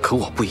可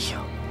我不一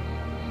样，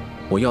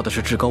我要的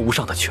是至高无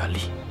上的权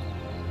利。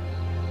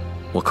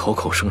我口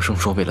口声声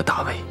说为了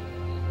大魏，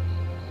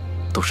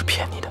都是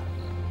骗你的。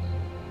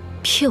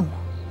骗我？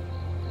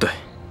对，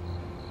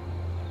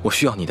我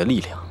需要你的力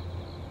量，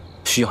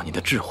需要你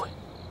的智慧，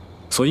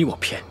所以我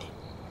骗你。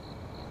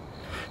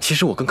其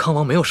实我跟康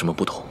王没有什么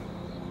不同，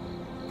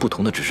不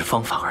同的只是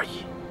方法而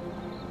已。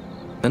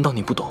难道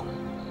你不懂？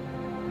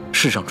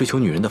世上追求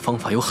女人的方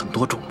法有很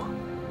多种吗？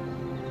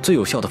最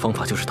有效的方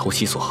法就是投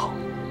其所好，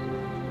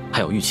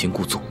还有欲擒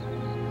故纵。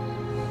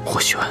霍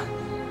玄，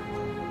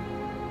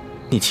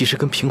你其实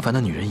跟平凡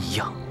的女人一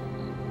样，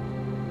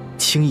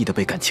轻易地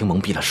被感情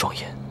蒙蔽了双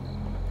眼，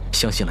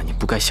相信了你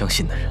不该相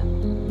信的人。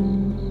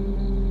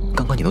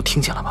刚刚你都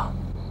听见了吧？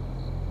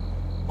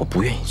我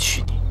不愿意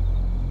娶你，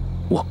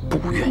我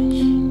不愿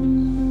意。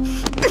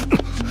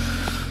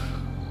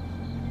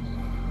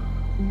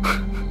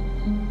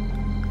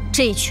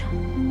这一拳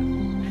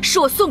是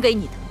我送给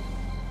你的，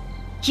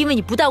因为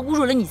你不但侮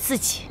辱了你自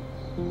己，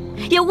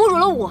也侮辱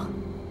了我。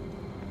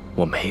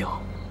我没有。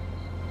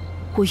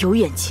我有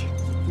眼睛，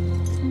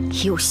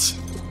也有心。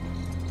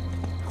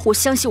我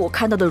相信我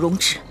看到的荣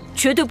止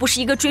绝对不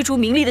是一个追逐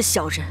名利的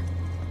小人。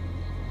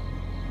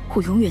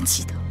我永远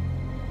记得，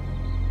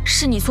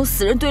是你从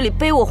死人堆里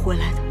背我回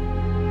来的。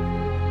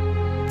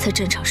在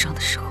战场上的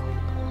时候，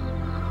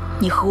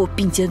你和我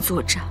并肩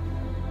作战，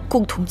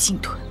共同进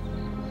退。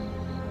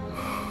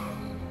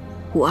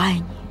我爱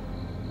你，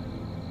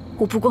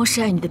我不光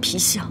是爱你的皮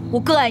相，我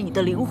更爱你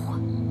的灵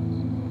魂。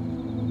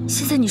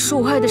现在你说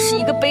我爱的是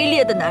一个卑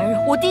劣的男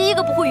人，我第一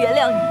个不会原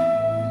谅你。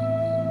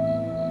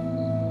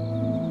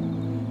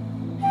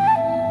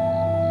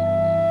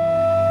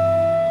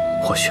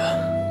霍玄，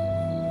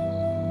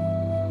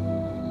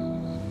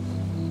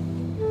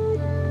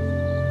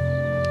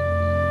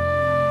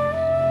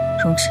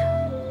荣止，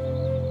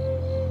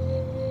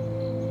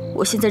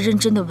我现在认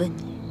真的问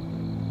你，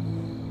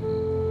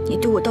你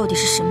对我到底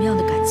是什么样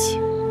的感情？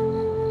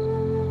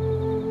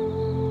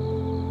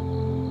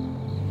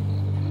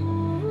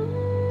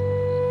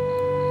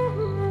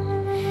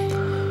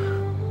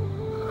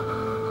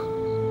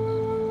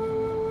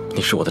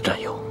你是我的战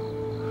友，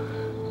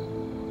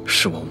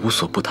是我无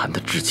所不谈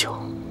的至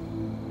交，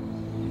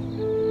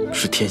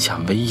是天下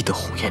唯一的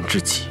红颜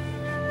知己，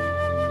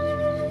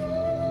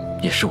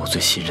也是我最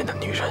信任的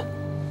女人。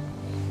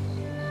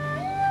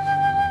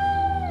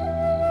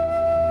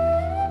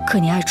可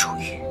你爱楚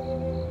玉，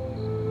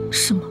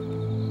是吗？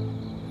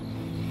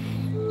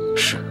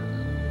是。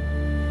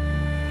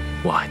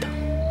我爱他。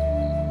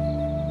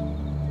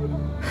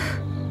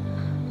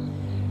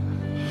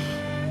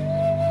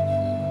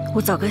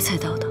我早该猜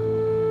到的。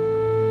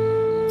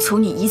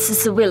从你一次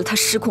次为了他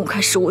失控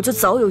开始，我就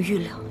早有预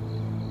料。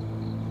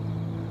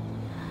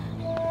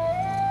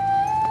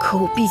可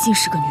我毕竟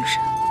是个女人，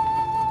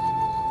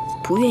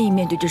不愿意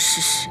面对这事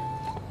实，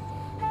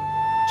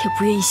也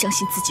不愿意相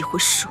信自己会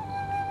输。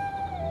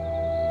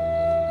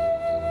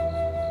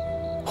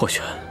霍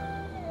璇，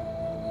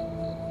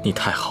你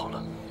太好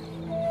了，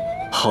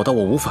好到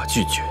我无法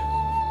拒绝，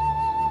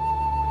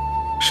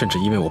甚至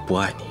因为我不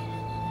爱你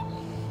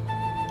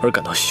而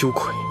感到羞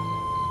愧。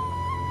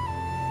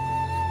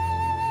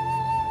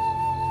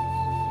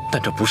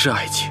但这不是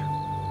爱情，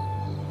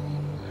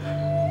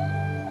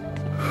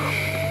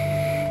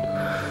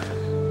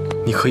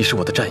你可以是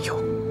我的战友，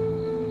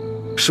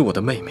是我的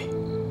妹妹，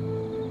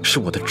是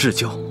我的至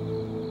交，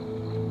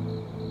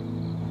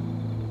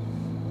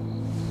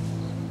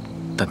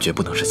但绝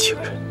不能是情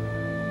人，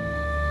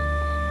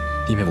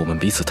因为我们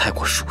彼此太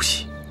过熟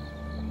悉，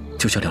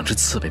就像两只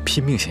刺猬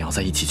拼命想要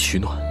在一起取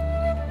暖，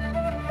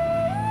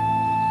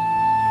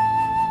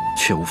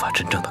却无法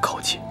真正的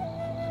靠近。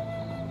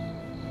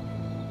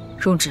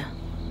荣芷，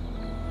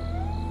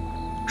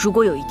如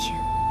果有一天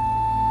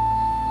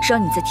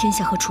让你在天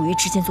下和楚玉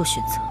之间做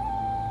选择，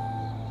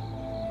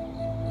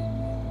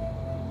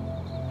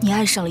你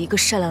爱上了一个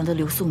善良的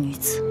留宋女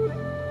子，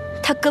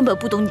她根本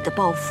不懂你的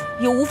抱负，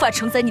也无法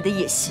承载你的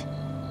野心。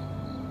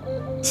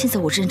现在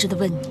我认真的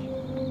问你，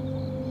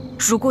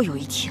如果有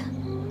一天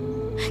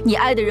你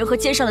爱的人和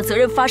肩上的责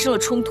任发生了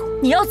冲突，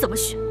你要怎么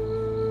选？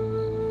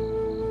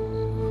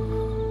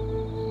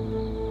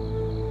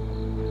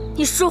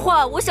你说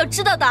话，我想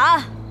知道答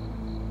案。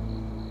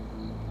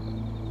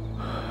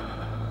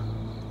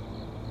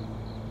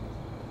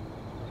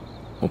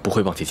我不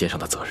会忘记肩上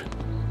的责任。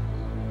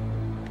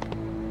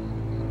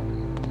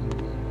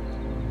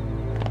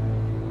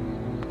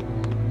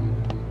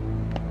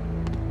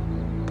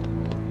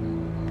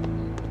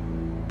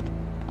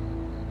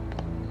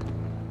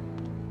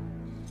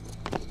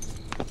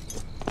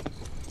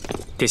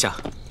殿下，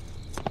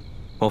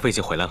王妃已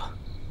经回来了。